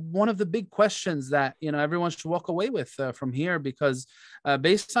one of the big questions that, everyone should walk away with from here, because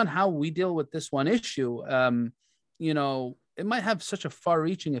based on how we deal with this one issue, it might have such a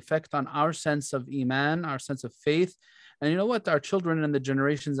far-reaching effect on our sense of iman, our sense of faith, and our children and the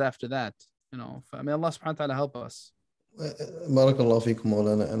generations after that. May Allah subhanahu wa ta'ala help us. Barakallahu feekum,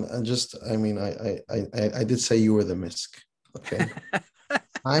 Maulana. And I did say you were the misk. Okay.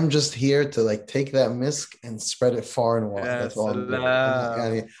 I'm just here to like take that misk and spread it far and wide. That's all I'm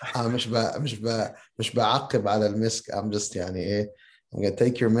doing. مش بعقب على المسك. I'm just I'm going to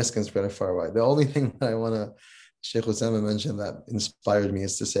take your misk and spread it far and wide. The only thing that I want to, Shaykh Osamah mentioned that inspired me,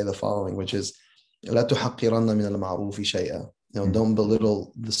 is to say the following, which is, لا تحقرن من المعروف شيئا. Don't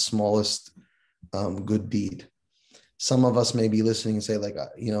belittle the smallest good deed. Some of us may be listening and say like,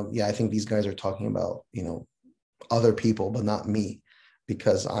 I think these guys are talking about, other people, but not me,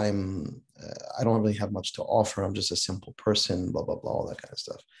 because I don't really have much to offer. I'm just a simple person, blah, blah, blah, all that kind of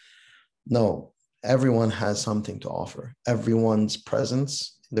stuff. No, everyone has something to offer. Everyone's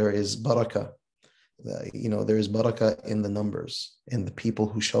presence, there is barakah. There is barakah in the numbers, in the people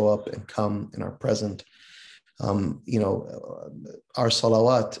who show up and come and are present. Our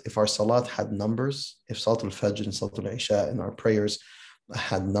salawat, if our salat had numbers, if Salatul Fajr and Salatul Isha and our prayers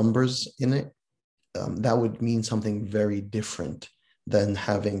had numbers in it, that would mean something very different than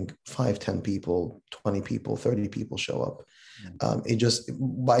having 5, 10 people, 20 people, 30 people show up. It just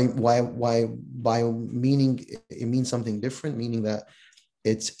by meaning, it means something different, meaning that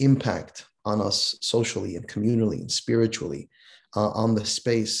its impact on us socially and communally and spiritually on the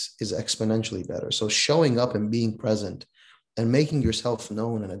space is exponentially better. So showing up and being present and making yourself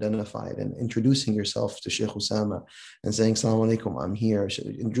known and identified and introducing yourself to Shaykh Osamah and saying, Assalamu alaikum, I'm here.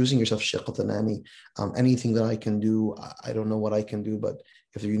 Introducing yourself to Shaykh Qatanani, anything that I can do, I don't know what I can do, but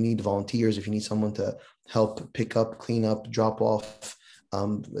if you need volunteers, if you need someone to help pick up, clean up, drop off,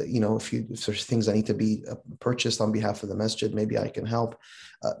 if there's things that need to be purchased on behalf of the masjid, maybe I can help.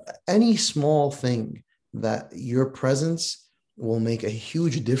 Any small thing that your presence will make a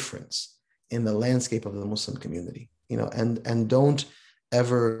huge difference in the landscape of the Muslim community, and don't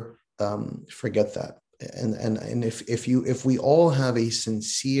ever forget that. And if we all have a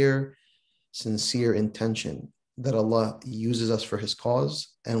sincere intention that Allah uses us for His cause,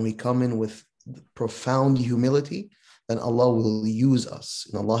 and we come in with profound humility, then Allah will use us.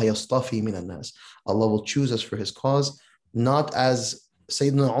 In Allah yastafi min nas. Allah will choose us for His cause, not as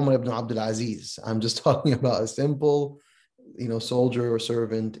Sayyidina Umar ibn Abdul Aziz. I'm just talking about a simple, soldier or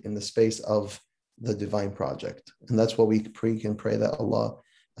servant in the space of the divine project. And that's what we can pray that Allah,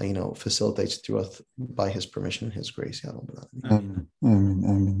 facilitates through us by His permission and His grace. Ya Rabbil Alameen. Ameen,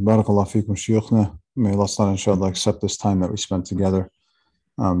 ameen. Barakallah feekum, shuyukhna. May Allah Ta'ala, inshallah, accept this time that we spent together,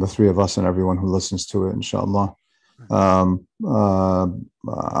 the three of us and everyone who listens to it, inshallah. I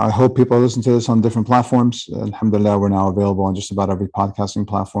hope people listen to this on different platforms. Alhamdulillah, we're now available on just about every podcasting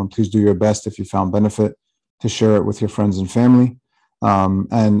platform. Please do your best, if you found benefit, to share it with your friends and family.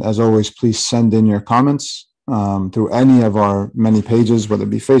 And as always, please send in your comments through any of our many pages, whether it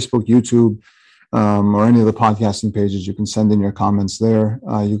be Facebook, YouTube, or any of the podcasting pages. You can send in your comments there.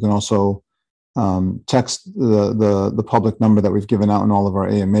 You can also text the public number that we've given out in all of our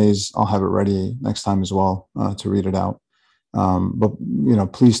AMAs. I'll have it ready next time as well to read it out. But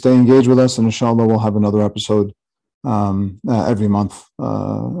please stay engaged with us, and inshallah we'll have another episode every month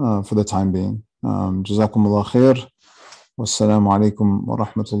for the time being. Jazakumullah khair. Wassalamu alaikum wa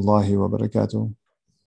rahmatullahi wa barakatuh.